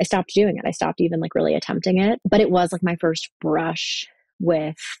doing it. I stopped even like really attempting it. But it was like my first brush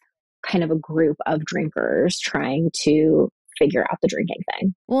with kind of a group of drinkers trying to figure out the drinking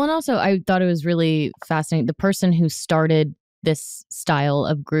thing. Well, and also I thought it was really fascinating. The person who started this style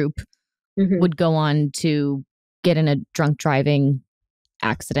of group would go on to get in a drunk driving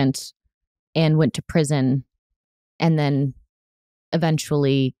accident and went to prison, and then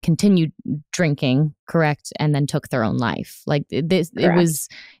eventually continued drinking, correct? And then took their own life. Like this, Correct. it's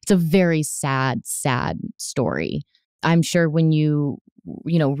a very sad, sad story. I'm sure when you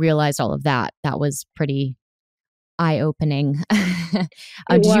realized all of that, that was pretty eye-opening.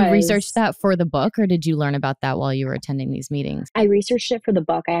 Did you research that for the book, or did you learn about that while you were attending these meetings? I researched it for the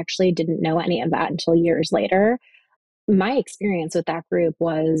book. I actually didn't know any of that until years later. My experience with that group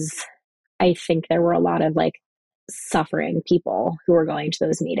was, I think there were a lot of like suffering people who were going to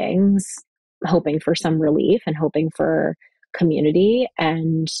those meetings, hoping for some relief and hoping for community.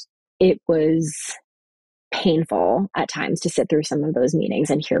 And it was painful at times to sit through some of those meetings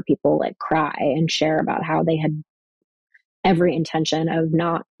and hear people like cry and share about how they had every intention of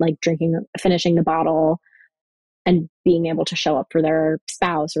not like finishing the bottle and being able to show up for their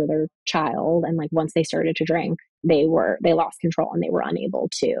spouse or their child. And like once they started to drink, they lost control and they were unable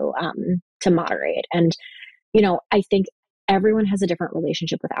to to moderate. And, I think everyone has a different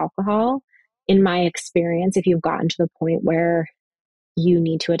relationship with alcohol. In my experience, if you've gotten to the point where you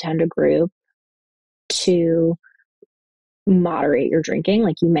need to attend a group to moderate your drinking,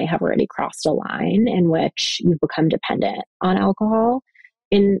 like you may have already crossed a line in which you've become dependent on alcohol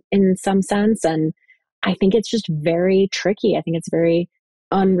in some sense. And I think it's just very tricky. I think it's very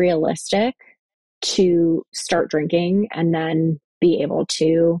unrealistic to start drinking and then be able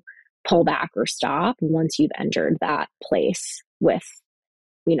to pull back or stop once you've entered that place with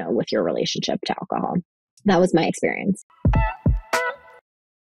your relationship to alcohol. That was my experience.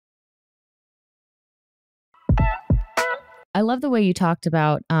 I love the way you talked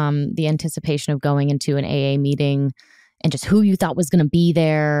about the anticipation of going into an AA meeting and just who you thought was going to be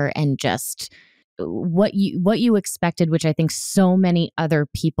there and just what you expected, which I think so many other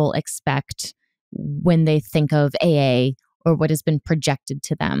people expect when they think of AA or what has been projected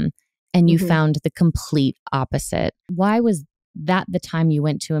to them. And you found the complete opposite. Why was that the time you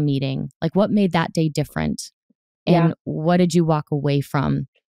went to a meeting? Like, what made that day different? And what did you walk away from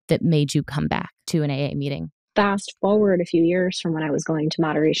that made you come back to an AA meeting? Fast forward a few years from when I was going to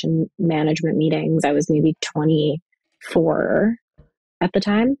moderation management meetings, I was maybe 24 at the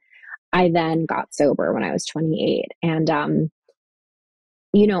time. I then got sober when I was 28. And,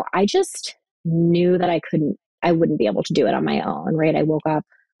 I just knew that I wouldn't be able to do it on my own, right? I woke up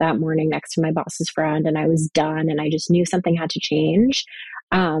that morning next to my boss's friend and I was done, and I just knew something had to change.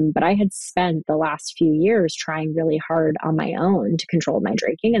 But I had spent the last few years trying really hard on my own to control my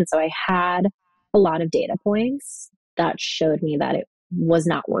drinking. And so I had a lot of data points that showed me that it was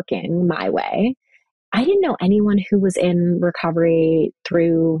not working my way. I didn't know anyone who was in recovery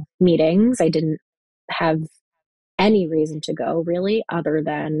through meetings. I didn't have any reason to go really, other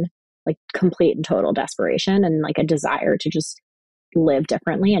than like complete and total desperation and like a desire to just live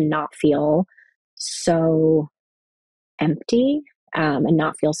differently and not feel so empty, and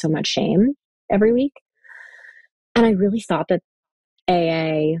not feel so much shame every week. And I really thought that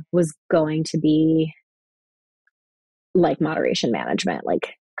AA was going to be like moderation management,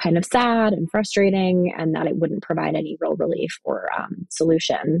 like kind of sad and frustrating, and that it wouldn't provide any real relief or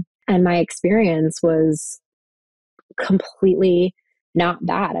solution. And my experience was completely not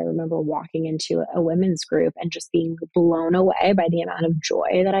that. I remember walking into a women's group and just being blown away by the amount of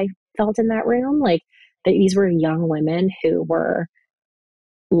joy that I felt in that room. Like that these were young women who were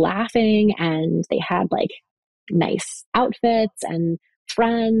laughing, and they had like nice outfits and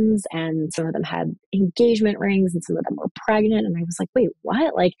friends, and some of them had engagement rings and some of them were pregnant. And I was like, wait,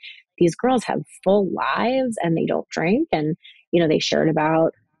 what? Like these girls have full lives and they don't drink. And, they shared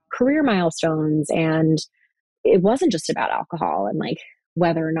about career milestones, and it wasn't just about alcohol and like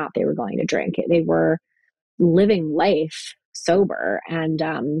whether or not they were going to drink. They were living life sober. And,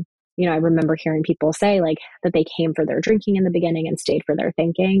 I remember hearing people say like that they came for their drinking in the beginning and stayed for their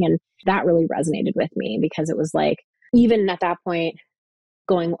thinking. And that really resonated with me, because it was like, even at that point,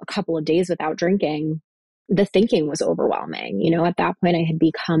 going a couple of days without drinking, the thinking was overwhelming. At that point, I had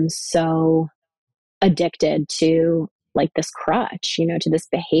become so addicted to like this crutch, to this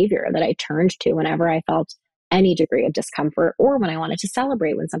behavior that I turned to whenever I felt any degree of discomfort, or when I wanted to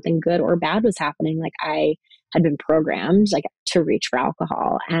celebrate when something good or bad was happening. Like I had been programmed like to reach for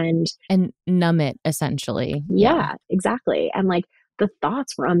alcohol and numb it essentially. Yeah, exactly. And like the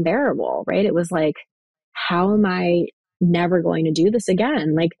thoughts were unbearable, right? It was like, how am I never going to do this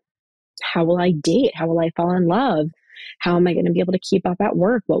again? Like, how will I date? How will I fall in love? How am I going to be able to keep up at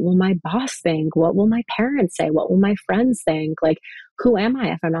work? What will my boss think? What will my parents say? What will my friends think? Like, who am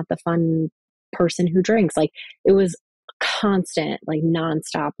I if I'm not the fun person who drinks? Like, it was constant, like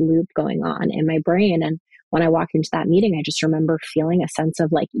nonstop loop going on in my brain. And when I walked into that meeting, I just remember feeling a sense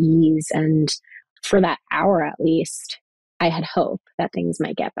of like ease. And for that hour at least, I had hope that things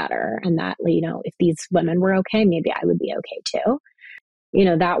might get better, and that, if these women were okay, maybe I would be okay too.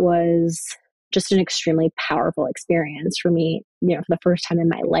 That was just an extremely powerful experience for me, for the first time in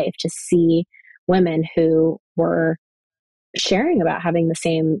my life, to see women who were sharing about having the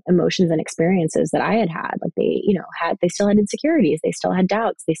same emotions and experiences that I had had. Like they still had insecurities, they still had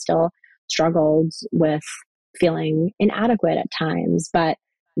doubts, they still struggled with feeling inadequate at times, but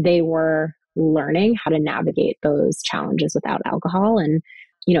they were learning how to navigate those challenges without alcohol. And,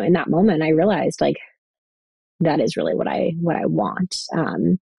 in that moment, I realized like, that is really what I want.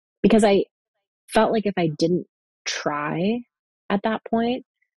 Because I felt like if I didn't try at that point,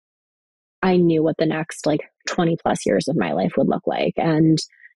 I knew what the next like 20 plus years of my life would look like. And,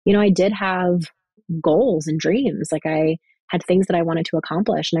 I did have goals and dreams. Like I had things that I wanted to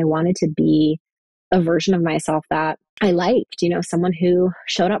accomplish, and I wanted to be a version of myself that I liked, someone who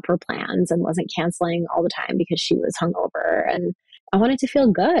showed up for plans and wasn't canceling all the time because she was hungover. And I wanted to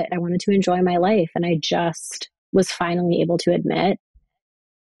feel good. I wanted to enjoy my life. And I just was finally able to admit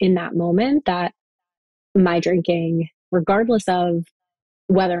in that moment that my drinking, regardless of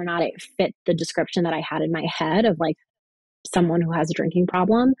whether or not it fit the description that I had in my head of like someone who has a drinking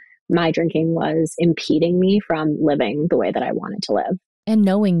problem, my drinking was impeding me from living the way that I wanted to live. And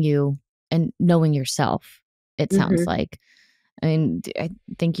knowing you and knowing yourself, it sounds like. And I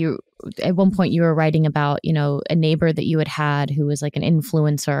think at one point you were writing about, a neighbor that you had who was like an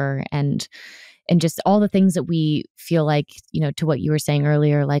influencer and just all the things that we feel like, to what you were saying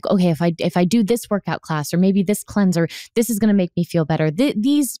earlier, like, okay, if I do this workout class or maybe this cleanser, this is going to make me feel better.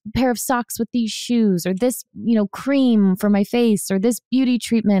 These pair of socks with these shoes or this, cream for my face or this beauty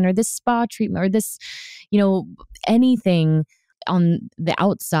treatment or this spa treatment or this, anything on the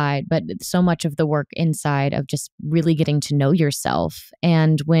outside, but so much of the work inside of just really getting to know yourself.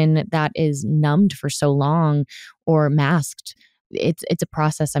 And when that is numbed for so long or masked, it's a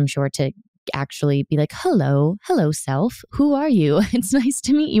process, I'm sure, to actually be like, hello self, who are you? It's nice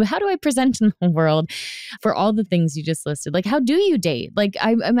to meet you. How do I present in the world for all the things you just listed? Like, how do you date? Like,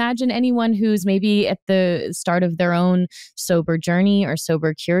 I imagine anyone who's maybe at the start of their own sober journey or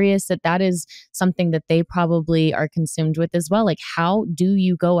sober curious, that is something that they probably are consumed with as well. Like, how do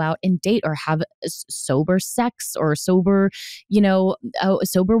you go out and date or have sober sex or sober,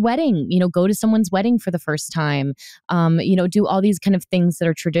 sober wedding, go to someone's wedding for the first time, do all these kind of things that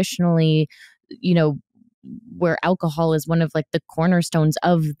are traditionally, where alcohol is one of like the cornerstones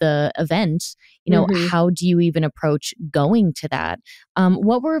of the event, how do you even approach going to that?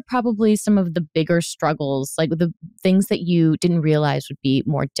 What were probably some of the bigger struggles, like the things that you didn't realize would be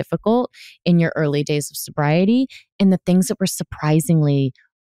more difficult in your early days of sobriety, and the things that were surprisingly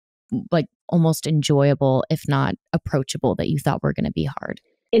like almost enjoyable, if not approachable, that you thought were going to be hard?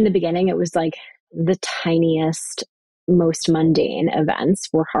 In the beginning, it was like the tiniest, most mundane events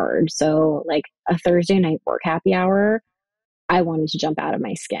were hard. So like a Thursday night work happy hour, I wanted to jump out of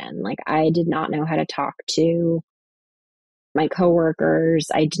my skin. Like I did not know how to talk to my coworkers.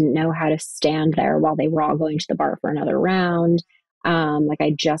 I didn't know how to stand there while they were all going to the bar for another round. Like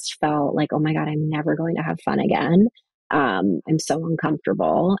I just felt like, oh my God, I'm never going to have fun again. I'm so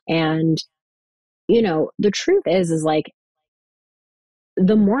uncomfortable. And, the truth is like,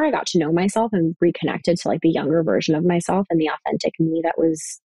 the more I got to know myself and reconnected to like the younger version of myself and the authentic me that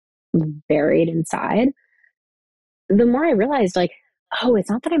was buried inside, the more I realized like, oh, it's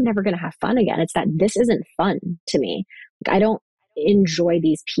not that I'm never going to have fun again. It's that this isn't fun to me. Like, I don't enjoy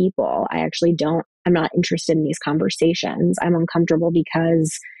these people. I'm not interested in these conversations. I'm uncomfortable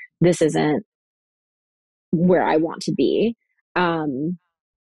because this isn't where I want to be. And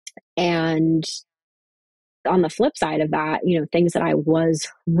on the flip side of that, things that I was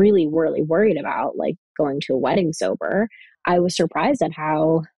really, really worried about, like going to a wedding sober, I was surprised at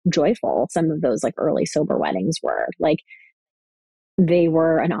how joyful some of those like early sober weddings were. Like they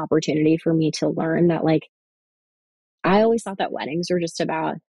were an opportunity for me to learn that like, I always thought that weddings were just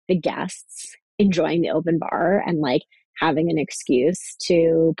about the guests enjoying the open bar and like having an excuse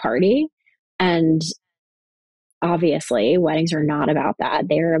to party. And obviously weddings are not about that.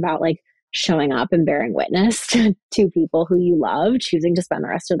 They're about like showing up and bearing witness to two people who you love, choosing to spend the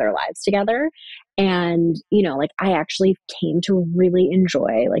rest of their lives together. And, like I actually came to really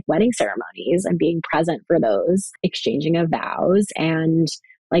enjoy like wedding ceremonies and being present for those, exchanging of vows and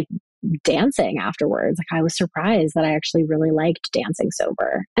like dancing afterwards. Like I was surprised that I actually really liked dancing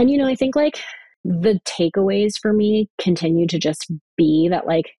sober. And, I think like the takeaways for me continue to just be that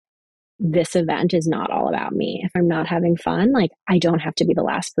like, this event is not all about me. If I'm not having fun, like I don't have to be the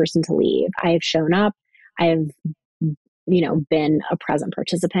last person to leave. I have shown up. I have, been a present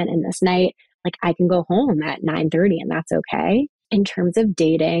participant in this night. Like I can go home at 9:30 and that's okay. In terms of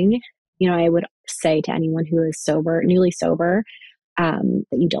dating, I would say to anyone who is sober, newly sober, that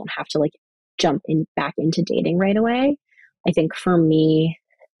you don't have to like jump back into dating right away. I think for me,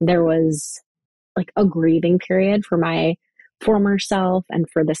 there was like a grieving period for my former self and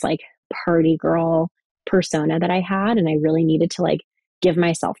for this like party girl persona that I had. And I really needed to like give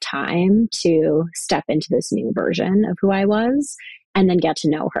myself time to step into this new version of who I was and then get to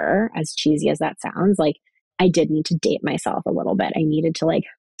know her. As cheesy as that sounds, like I did need to date myself a little bit. I needed to like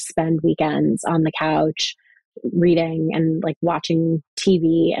spend weekends on the couch reading and like watching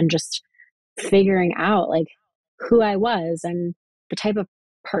TV and just figuring out like who I was and the type of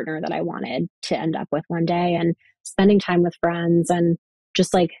partner that I wanted to end up with one day, and spending time with friends. And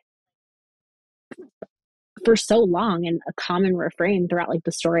just like for so long, and a common refrain throughout like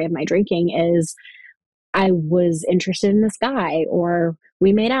the story of my drinking is I was interested in this guy, or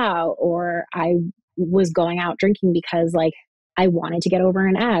we made out, or I was going out drinking because like I wanted to get over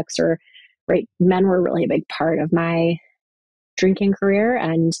an ex, or right, men were really a big part of my drinking career.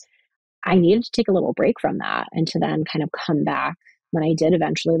 And I needed to take a little break from that and to then kind of come back when I did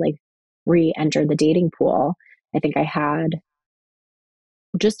eventually like re-enter the dating pool. I think I had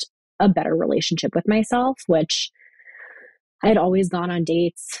just a better relationship with myself, which I had always gone on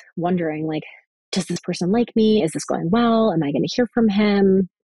dates wondering like, does this person like me? Is this going well? Am I going to hear from him?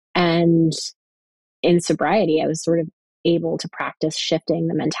 And in sobriety, I was sort of able to practice shifting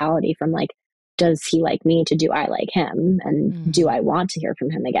the mentality from like, does he like me, to do I like him? And do I want to hear from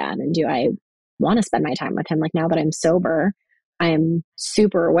him again? And do I want to spend my time with him? Like now that I'm sober, I'm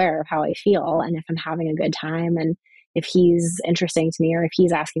super aware of how I feel and if I'm having a good time and if he's interesting to me or if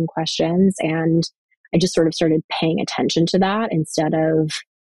he's asking questions. And I just sort of started paying attention to that instead of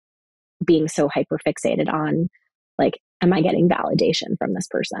being so hyper fixated on like, am I getting validation from this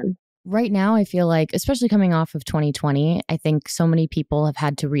person? Right now, I feel like, especially coming off of 2020, I think so many people have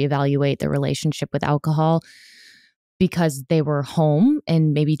had to reevaluate their relationship with alcohol because they were home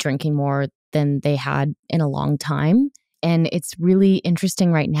and maybe drinking more than they had in a long time. And it's really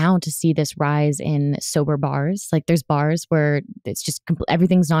interesting right now to see this rise in sober bars. Like there's bars where it's just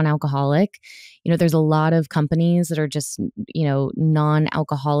everything's non-alcoholic. You know, there's a lot of companies that are just, you know,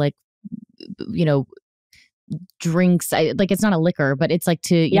 non-alcoholic, you know, drinks. Like it's not a liquor, but it's like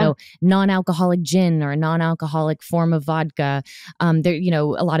to, you know, non-alcoholic gin or a non-alcoholic form of vodka. There, you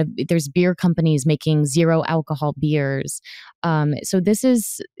know, there's beer companies making zero alcohol beers. So this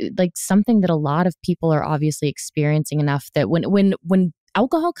is like something that a lot of people are obviously experiencing enough that when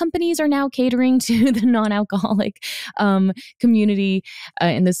alcohol companies are now catering to the non-alcoholic community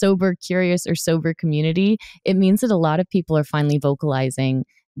in the sober curious or sober community, it means that a lot of people are finally vocalizing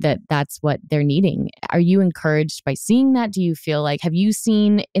that that's what they're needing. Are you encouraged by seeing that? Do you feel like, have you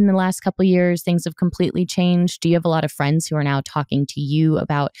seen in the last couple of years, things have completely changed? Do you have a lot of friends who are now talking to you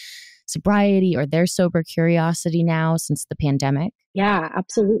about sobriety or their sober curiosity now since the pandemic? Yeah,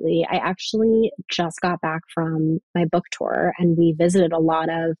 absolutely. I actually just got back from my book tour and we visited a lot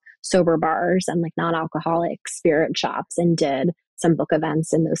of sober bars and like non-alcoholic spirit shops and did some book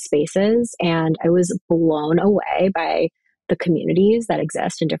events in those spaces. And I was blown away by the communities that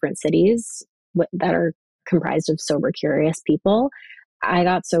exist in different cities that are comprised of sober curious people. I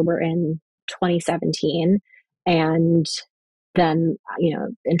got sober in 2017 and then, you know,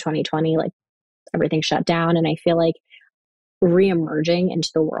 in 2020, like everything shut down. And I feel like reemerging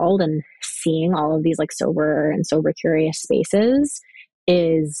into the world and seeing all of these like sober and sober curious spaces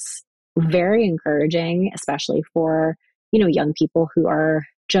is very encouraging, especially for, you know, young people who are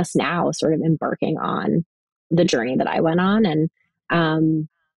just now sort of embarking on the journey that I went on. And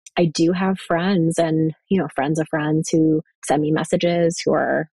I do have friends and, you know, friends of friends who send me messages who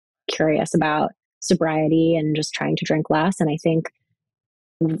are curious about sobriety and just trying to drink less. And I think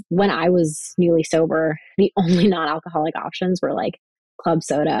when I was newly sober, the only non-alcoholic options were like club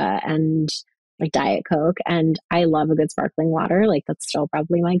soda and like Diet Coke. And I love a good sparkling water. Like that's still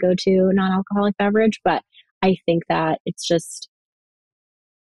probably my go-to non-alcoholic beverage. But I think that it's just,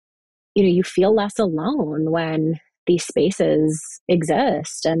 you know, you feel less alone when these spaces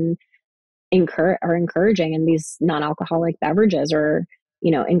exist and are encouraging, and these non-alcoholic beverages are,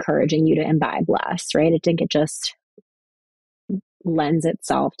 you know, encouraging you to imbibe less, right? I think it just lends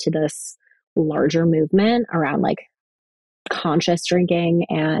itself to this larger movement around like conscious drinking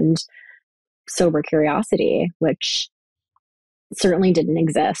and sober curiosity, which certainly didn't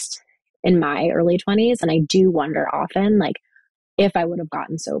exist in my early 20s. And I do wonder often, like, if I would have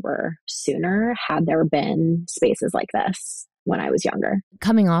gotten sober sooner, had there been spaces like this when I was younger.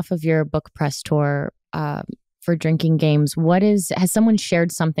 Coming off of your book press tour for Drinking Games, has someone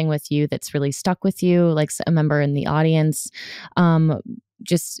shared something with you that's really stuck with you, like a member in the audience?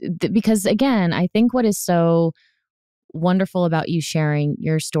 Because again, I think what is so wonderful about you sharing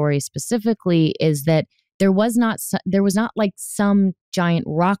your story specifically is that there was not like some giant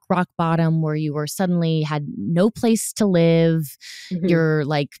rock bottom where you were suddenly had no place to live. Mm-hmm. You're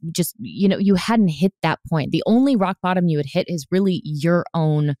like, just, you know, you hadn't hit that point. The only rock bottom you had hit is really your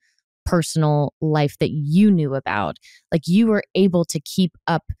own personal life that you knew about. Like you were able to keep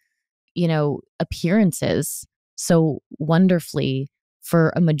up, you know, appearances so wonderfully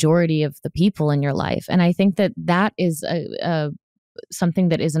for a majority of the people in your life. And I think that is something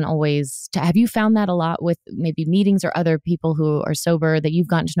that isn't always. Have you found that a lot with maybe meetings or other people who are sober that you've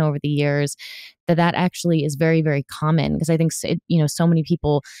gotten to know over the years, that actually is very, very common? Because I think, you know, so many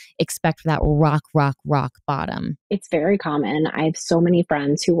people expect that rock bottom. It's very common. I have so many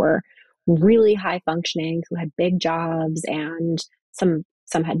friends who were really high functioning, who had big jobs, and some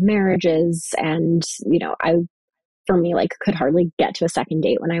had marriages. And, you know, I, for me, like, could hardly get to a second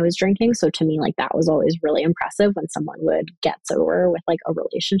date when I was drinking. So to me, like, that was always really impressive when someone would get sober with like a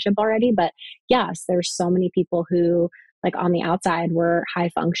relationship already. But yes, there's so many people who, like, on the outside were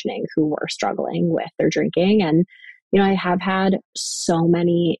high functioning, who were struggling with their drinking. And, you know, I have had so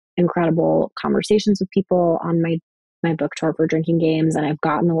many incredible conversations with people on my book tour for drinking games, and I've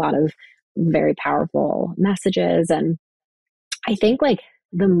gotten a lot of very powerful messages. And I think, like,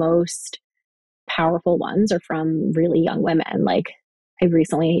 the most powerful ones are from really young women. Like, I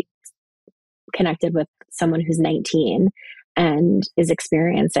recently connected with someone who's 19 and is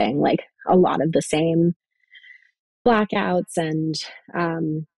experiencing like a lot of the same blackouts and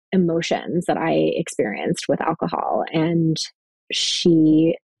emotions that I experienced with alcohol. And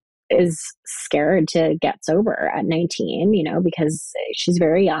she is scared to get sober at 19, you know, because she's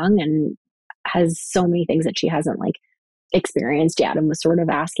very young and has so many things that she hasn't like experienced yet, and was sort of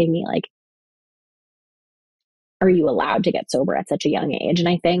asking me like, are you allowed to get sober at such a young age? And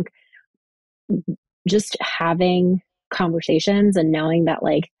I think just having conversations and knowing that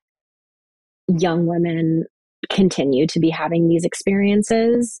like young women continue to be having these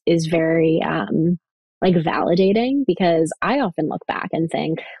experiences is very like validating, because I often look back and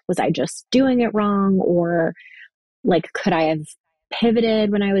think, was I just doing it wrong? Or like, could I have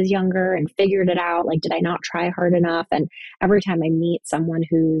pivoted when I was younger and figured it out? Like, did I not try hard enough? And every time I meet someone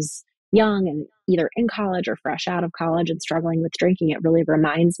who's young and either in college or fresh out of college and struggling with drinking, it really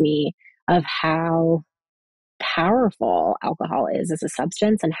reminds me of how powerful alcohol is as a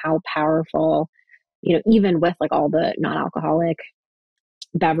substance, and how powerful, you know, even with like all the non-alcoholic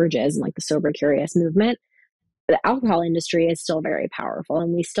beverages and like the sober curious movement, the alcohol industry is still very powerful,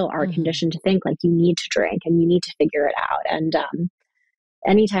 and we still are conditioned to think like you need to drink and you need to figure it out. And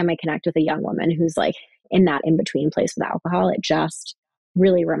anytime I connect with a young woman who's like in that in-between place with alcohol, it just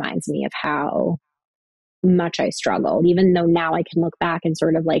really reminds me of how much I struggled, even though now I can look back and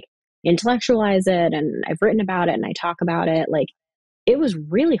sort of like intellectualize it, and I've written about it and I talk about it. Like, it was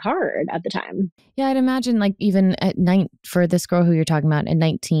really hard at the time. Yeah, I'd imagine like even at night for this girl who you're talking about at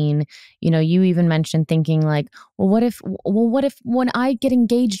 19, you know, you even mentioned thinking like, what if when I get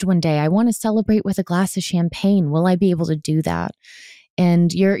engaged one day, I want to celebrate with a glass of champagne. Will I be able to do that?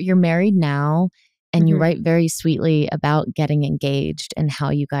 And you're married now, and you write very sweetly about getting engaged and how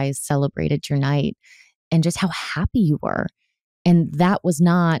you guys celebrated your night and just how happy you were. And that was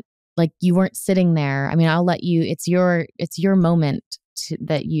not like, you weren't sitting there. I mean, I'll let you, it's your moment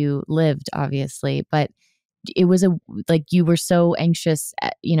that you lived, obviously, but it was like you were so anxious,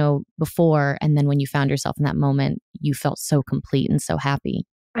 you know, before. And then when you found yourself in that moment, you felt so complete and so happy.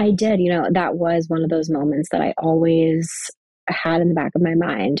 I did. You know, that was one of those moments that I always had in the back of my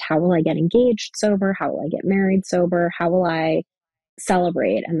mind. How will I get engaged sober? How will I get married sober? How will I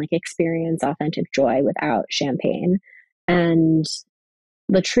celebrate and like experience authentic joy without champagne? And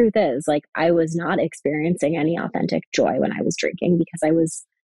the truth is, like, I was not experiencing any authentic joy when I was drinking, because I was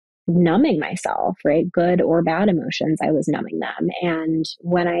numbing myself, right? Good or bad emotions, I was numbing them. And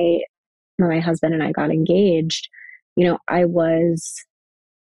when my husband and I got engaged, you know, I was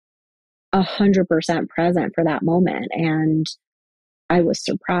 100% present for that moment. And I was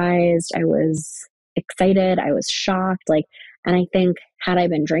surprised. I was excited. I was shocked. Like, and I think had I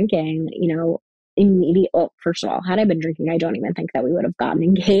been drinking, you know, first of all, had I been drinking, I don't even think that we would have gotten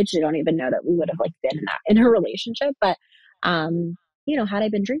engaged. I don't even know that we would have like been in a relationship. But, you know, had I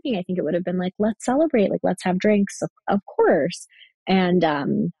been drinking, I think it would have been like, let's celebrate, like, let's have drinks, of course.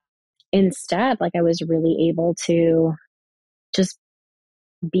 And, instead, like, I was really able to just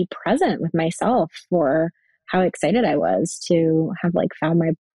be present with myself for how excited I was to have like found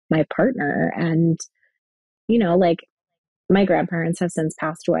my partner. And, you know, like, my grandparents have since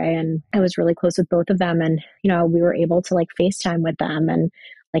passed away, and I was really close with both of them. And, you know, we were able to like FaceTime with them, and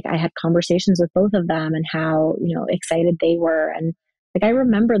like I had conversations with both of them and how, you know, excited they were. And like, I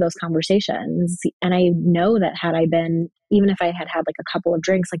remember those conversations, and I know that had I been, even if I had had like a couple of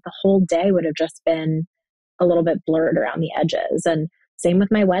drinks, like the whole day would have just been a little bit blurred around the edges. And same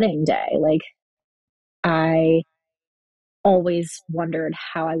with my wedding day. Like, I always wondered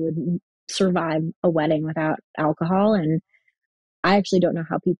how I would survive a wedding without alcohol. And I actually don't know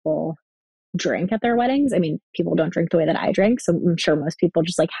how people drink at their weddings. I mean, people don't drink the way that I drink, so I'm sure most people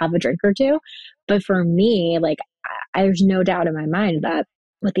just like have a drink or two. But for me, like, there's no doubt in my mind that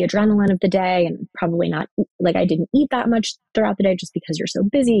with the adrenaline of the day, and probably not, like, I didn't eat that much throughout the day just because you're so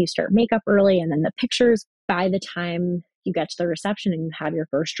busy. You start makeup early, and then the pictures, by the time you get to the reception and you have your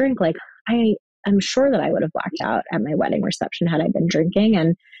first drink, like, I'm sure that I would have blacked out at my wedding reception had I been drinking.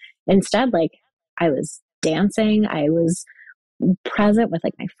 And, Instead, like I was dancing, I was present with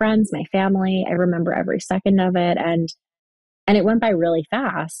like my friends, my family. I remember every second of it. And it went by really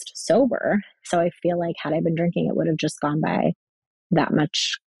fast, sober. So I feel like had I been drinking, it would have just gone by that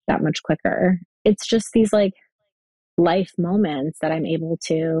much quicker. It's just these like life moments that I'm able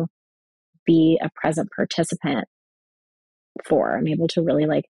to be a present participant for. I'm able to really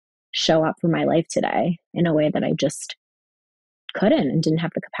like show up for my life today in a way that I just couldn't and didn't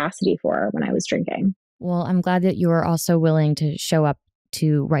have the capacity for when I was drinking. Well, I'm glad that you are also willing to show up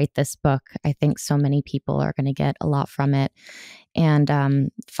to write this book. I think so many people are going to get a lot from it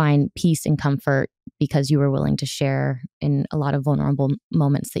and find peace and comfort because you were willing to share in a lot of vulnerable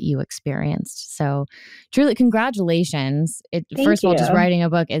moments that you experienced. So truly, congratulations. First of all, just writing a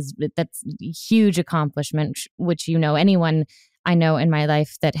book that's a huge accomplishment, which, you know, anyone I know in my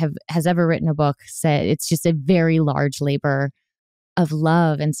life that has ever written a book said it's just a very large labor of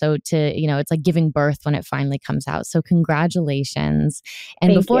love. And so it's like giving birth when it finally comes out. So congratulations.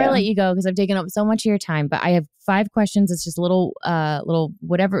 And before I let you go, because I've taken up so much of your time, but I have 5 questions. It's just a little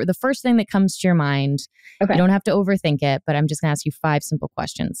whatever. The first thing that comes to your mind. Okay. You don't have to overthink it, but I'm just gonna ask you 5 simple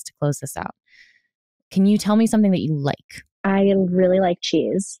questions to close this out. Can you tell me something that you like? I really like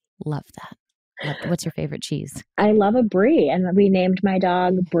cheese. Love that. What's your favorite cheese? I love a brie, and we named my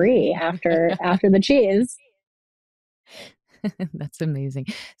dog Brie after the cheese. That's amazing.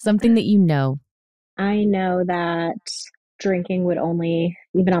 Something that you know. I know that drinking would only,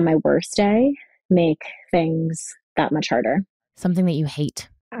 even on my worst day, make things that much harder. Something that you hate.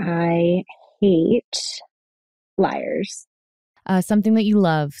 I hate liars. Something that you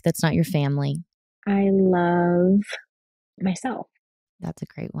love that's not your family. I love myself. That's a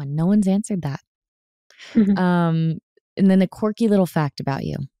great one. No one's answered that. And then a quirky little fact about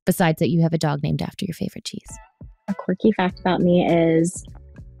you, besides that you have a dog named after your favorite cheese. A quirky fact about me is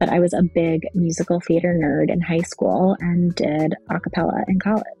that I was a big musical theater nerd in high school and did a cappella in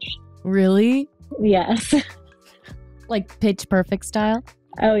college. Really? Yes. Like Pitch Perfect style?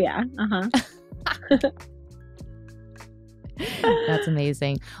 Oh, yeah. Uh-huh. That's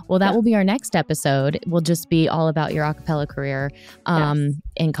amazing. Well, that will be our next episode. Will just be all about your a cappella career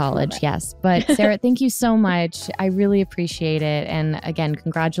in college. Yes. But Sarah, thank you so much. I really appreciate it. And again,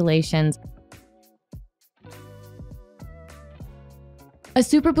 congratulations. A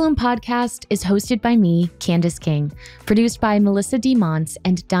Superbloom podcast is hosted by me, Candice King, produced by Melissa D. Montz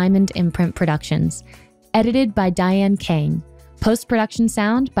and Diamond Imprint Productions, edited by Diane Kang, post-production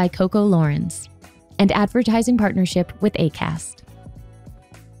sound by Coco Lawrence, and advertising partnership with Acast.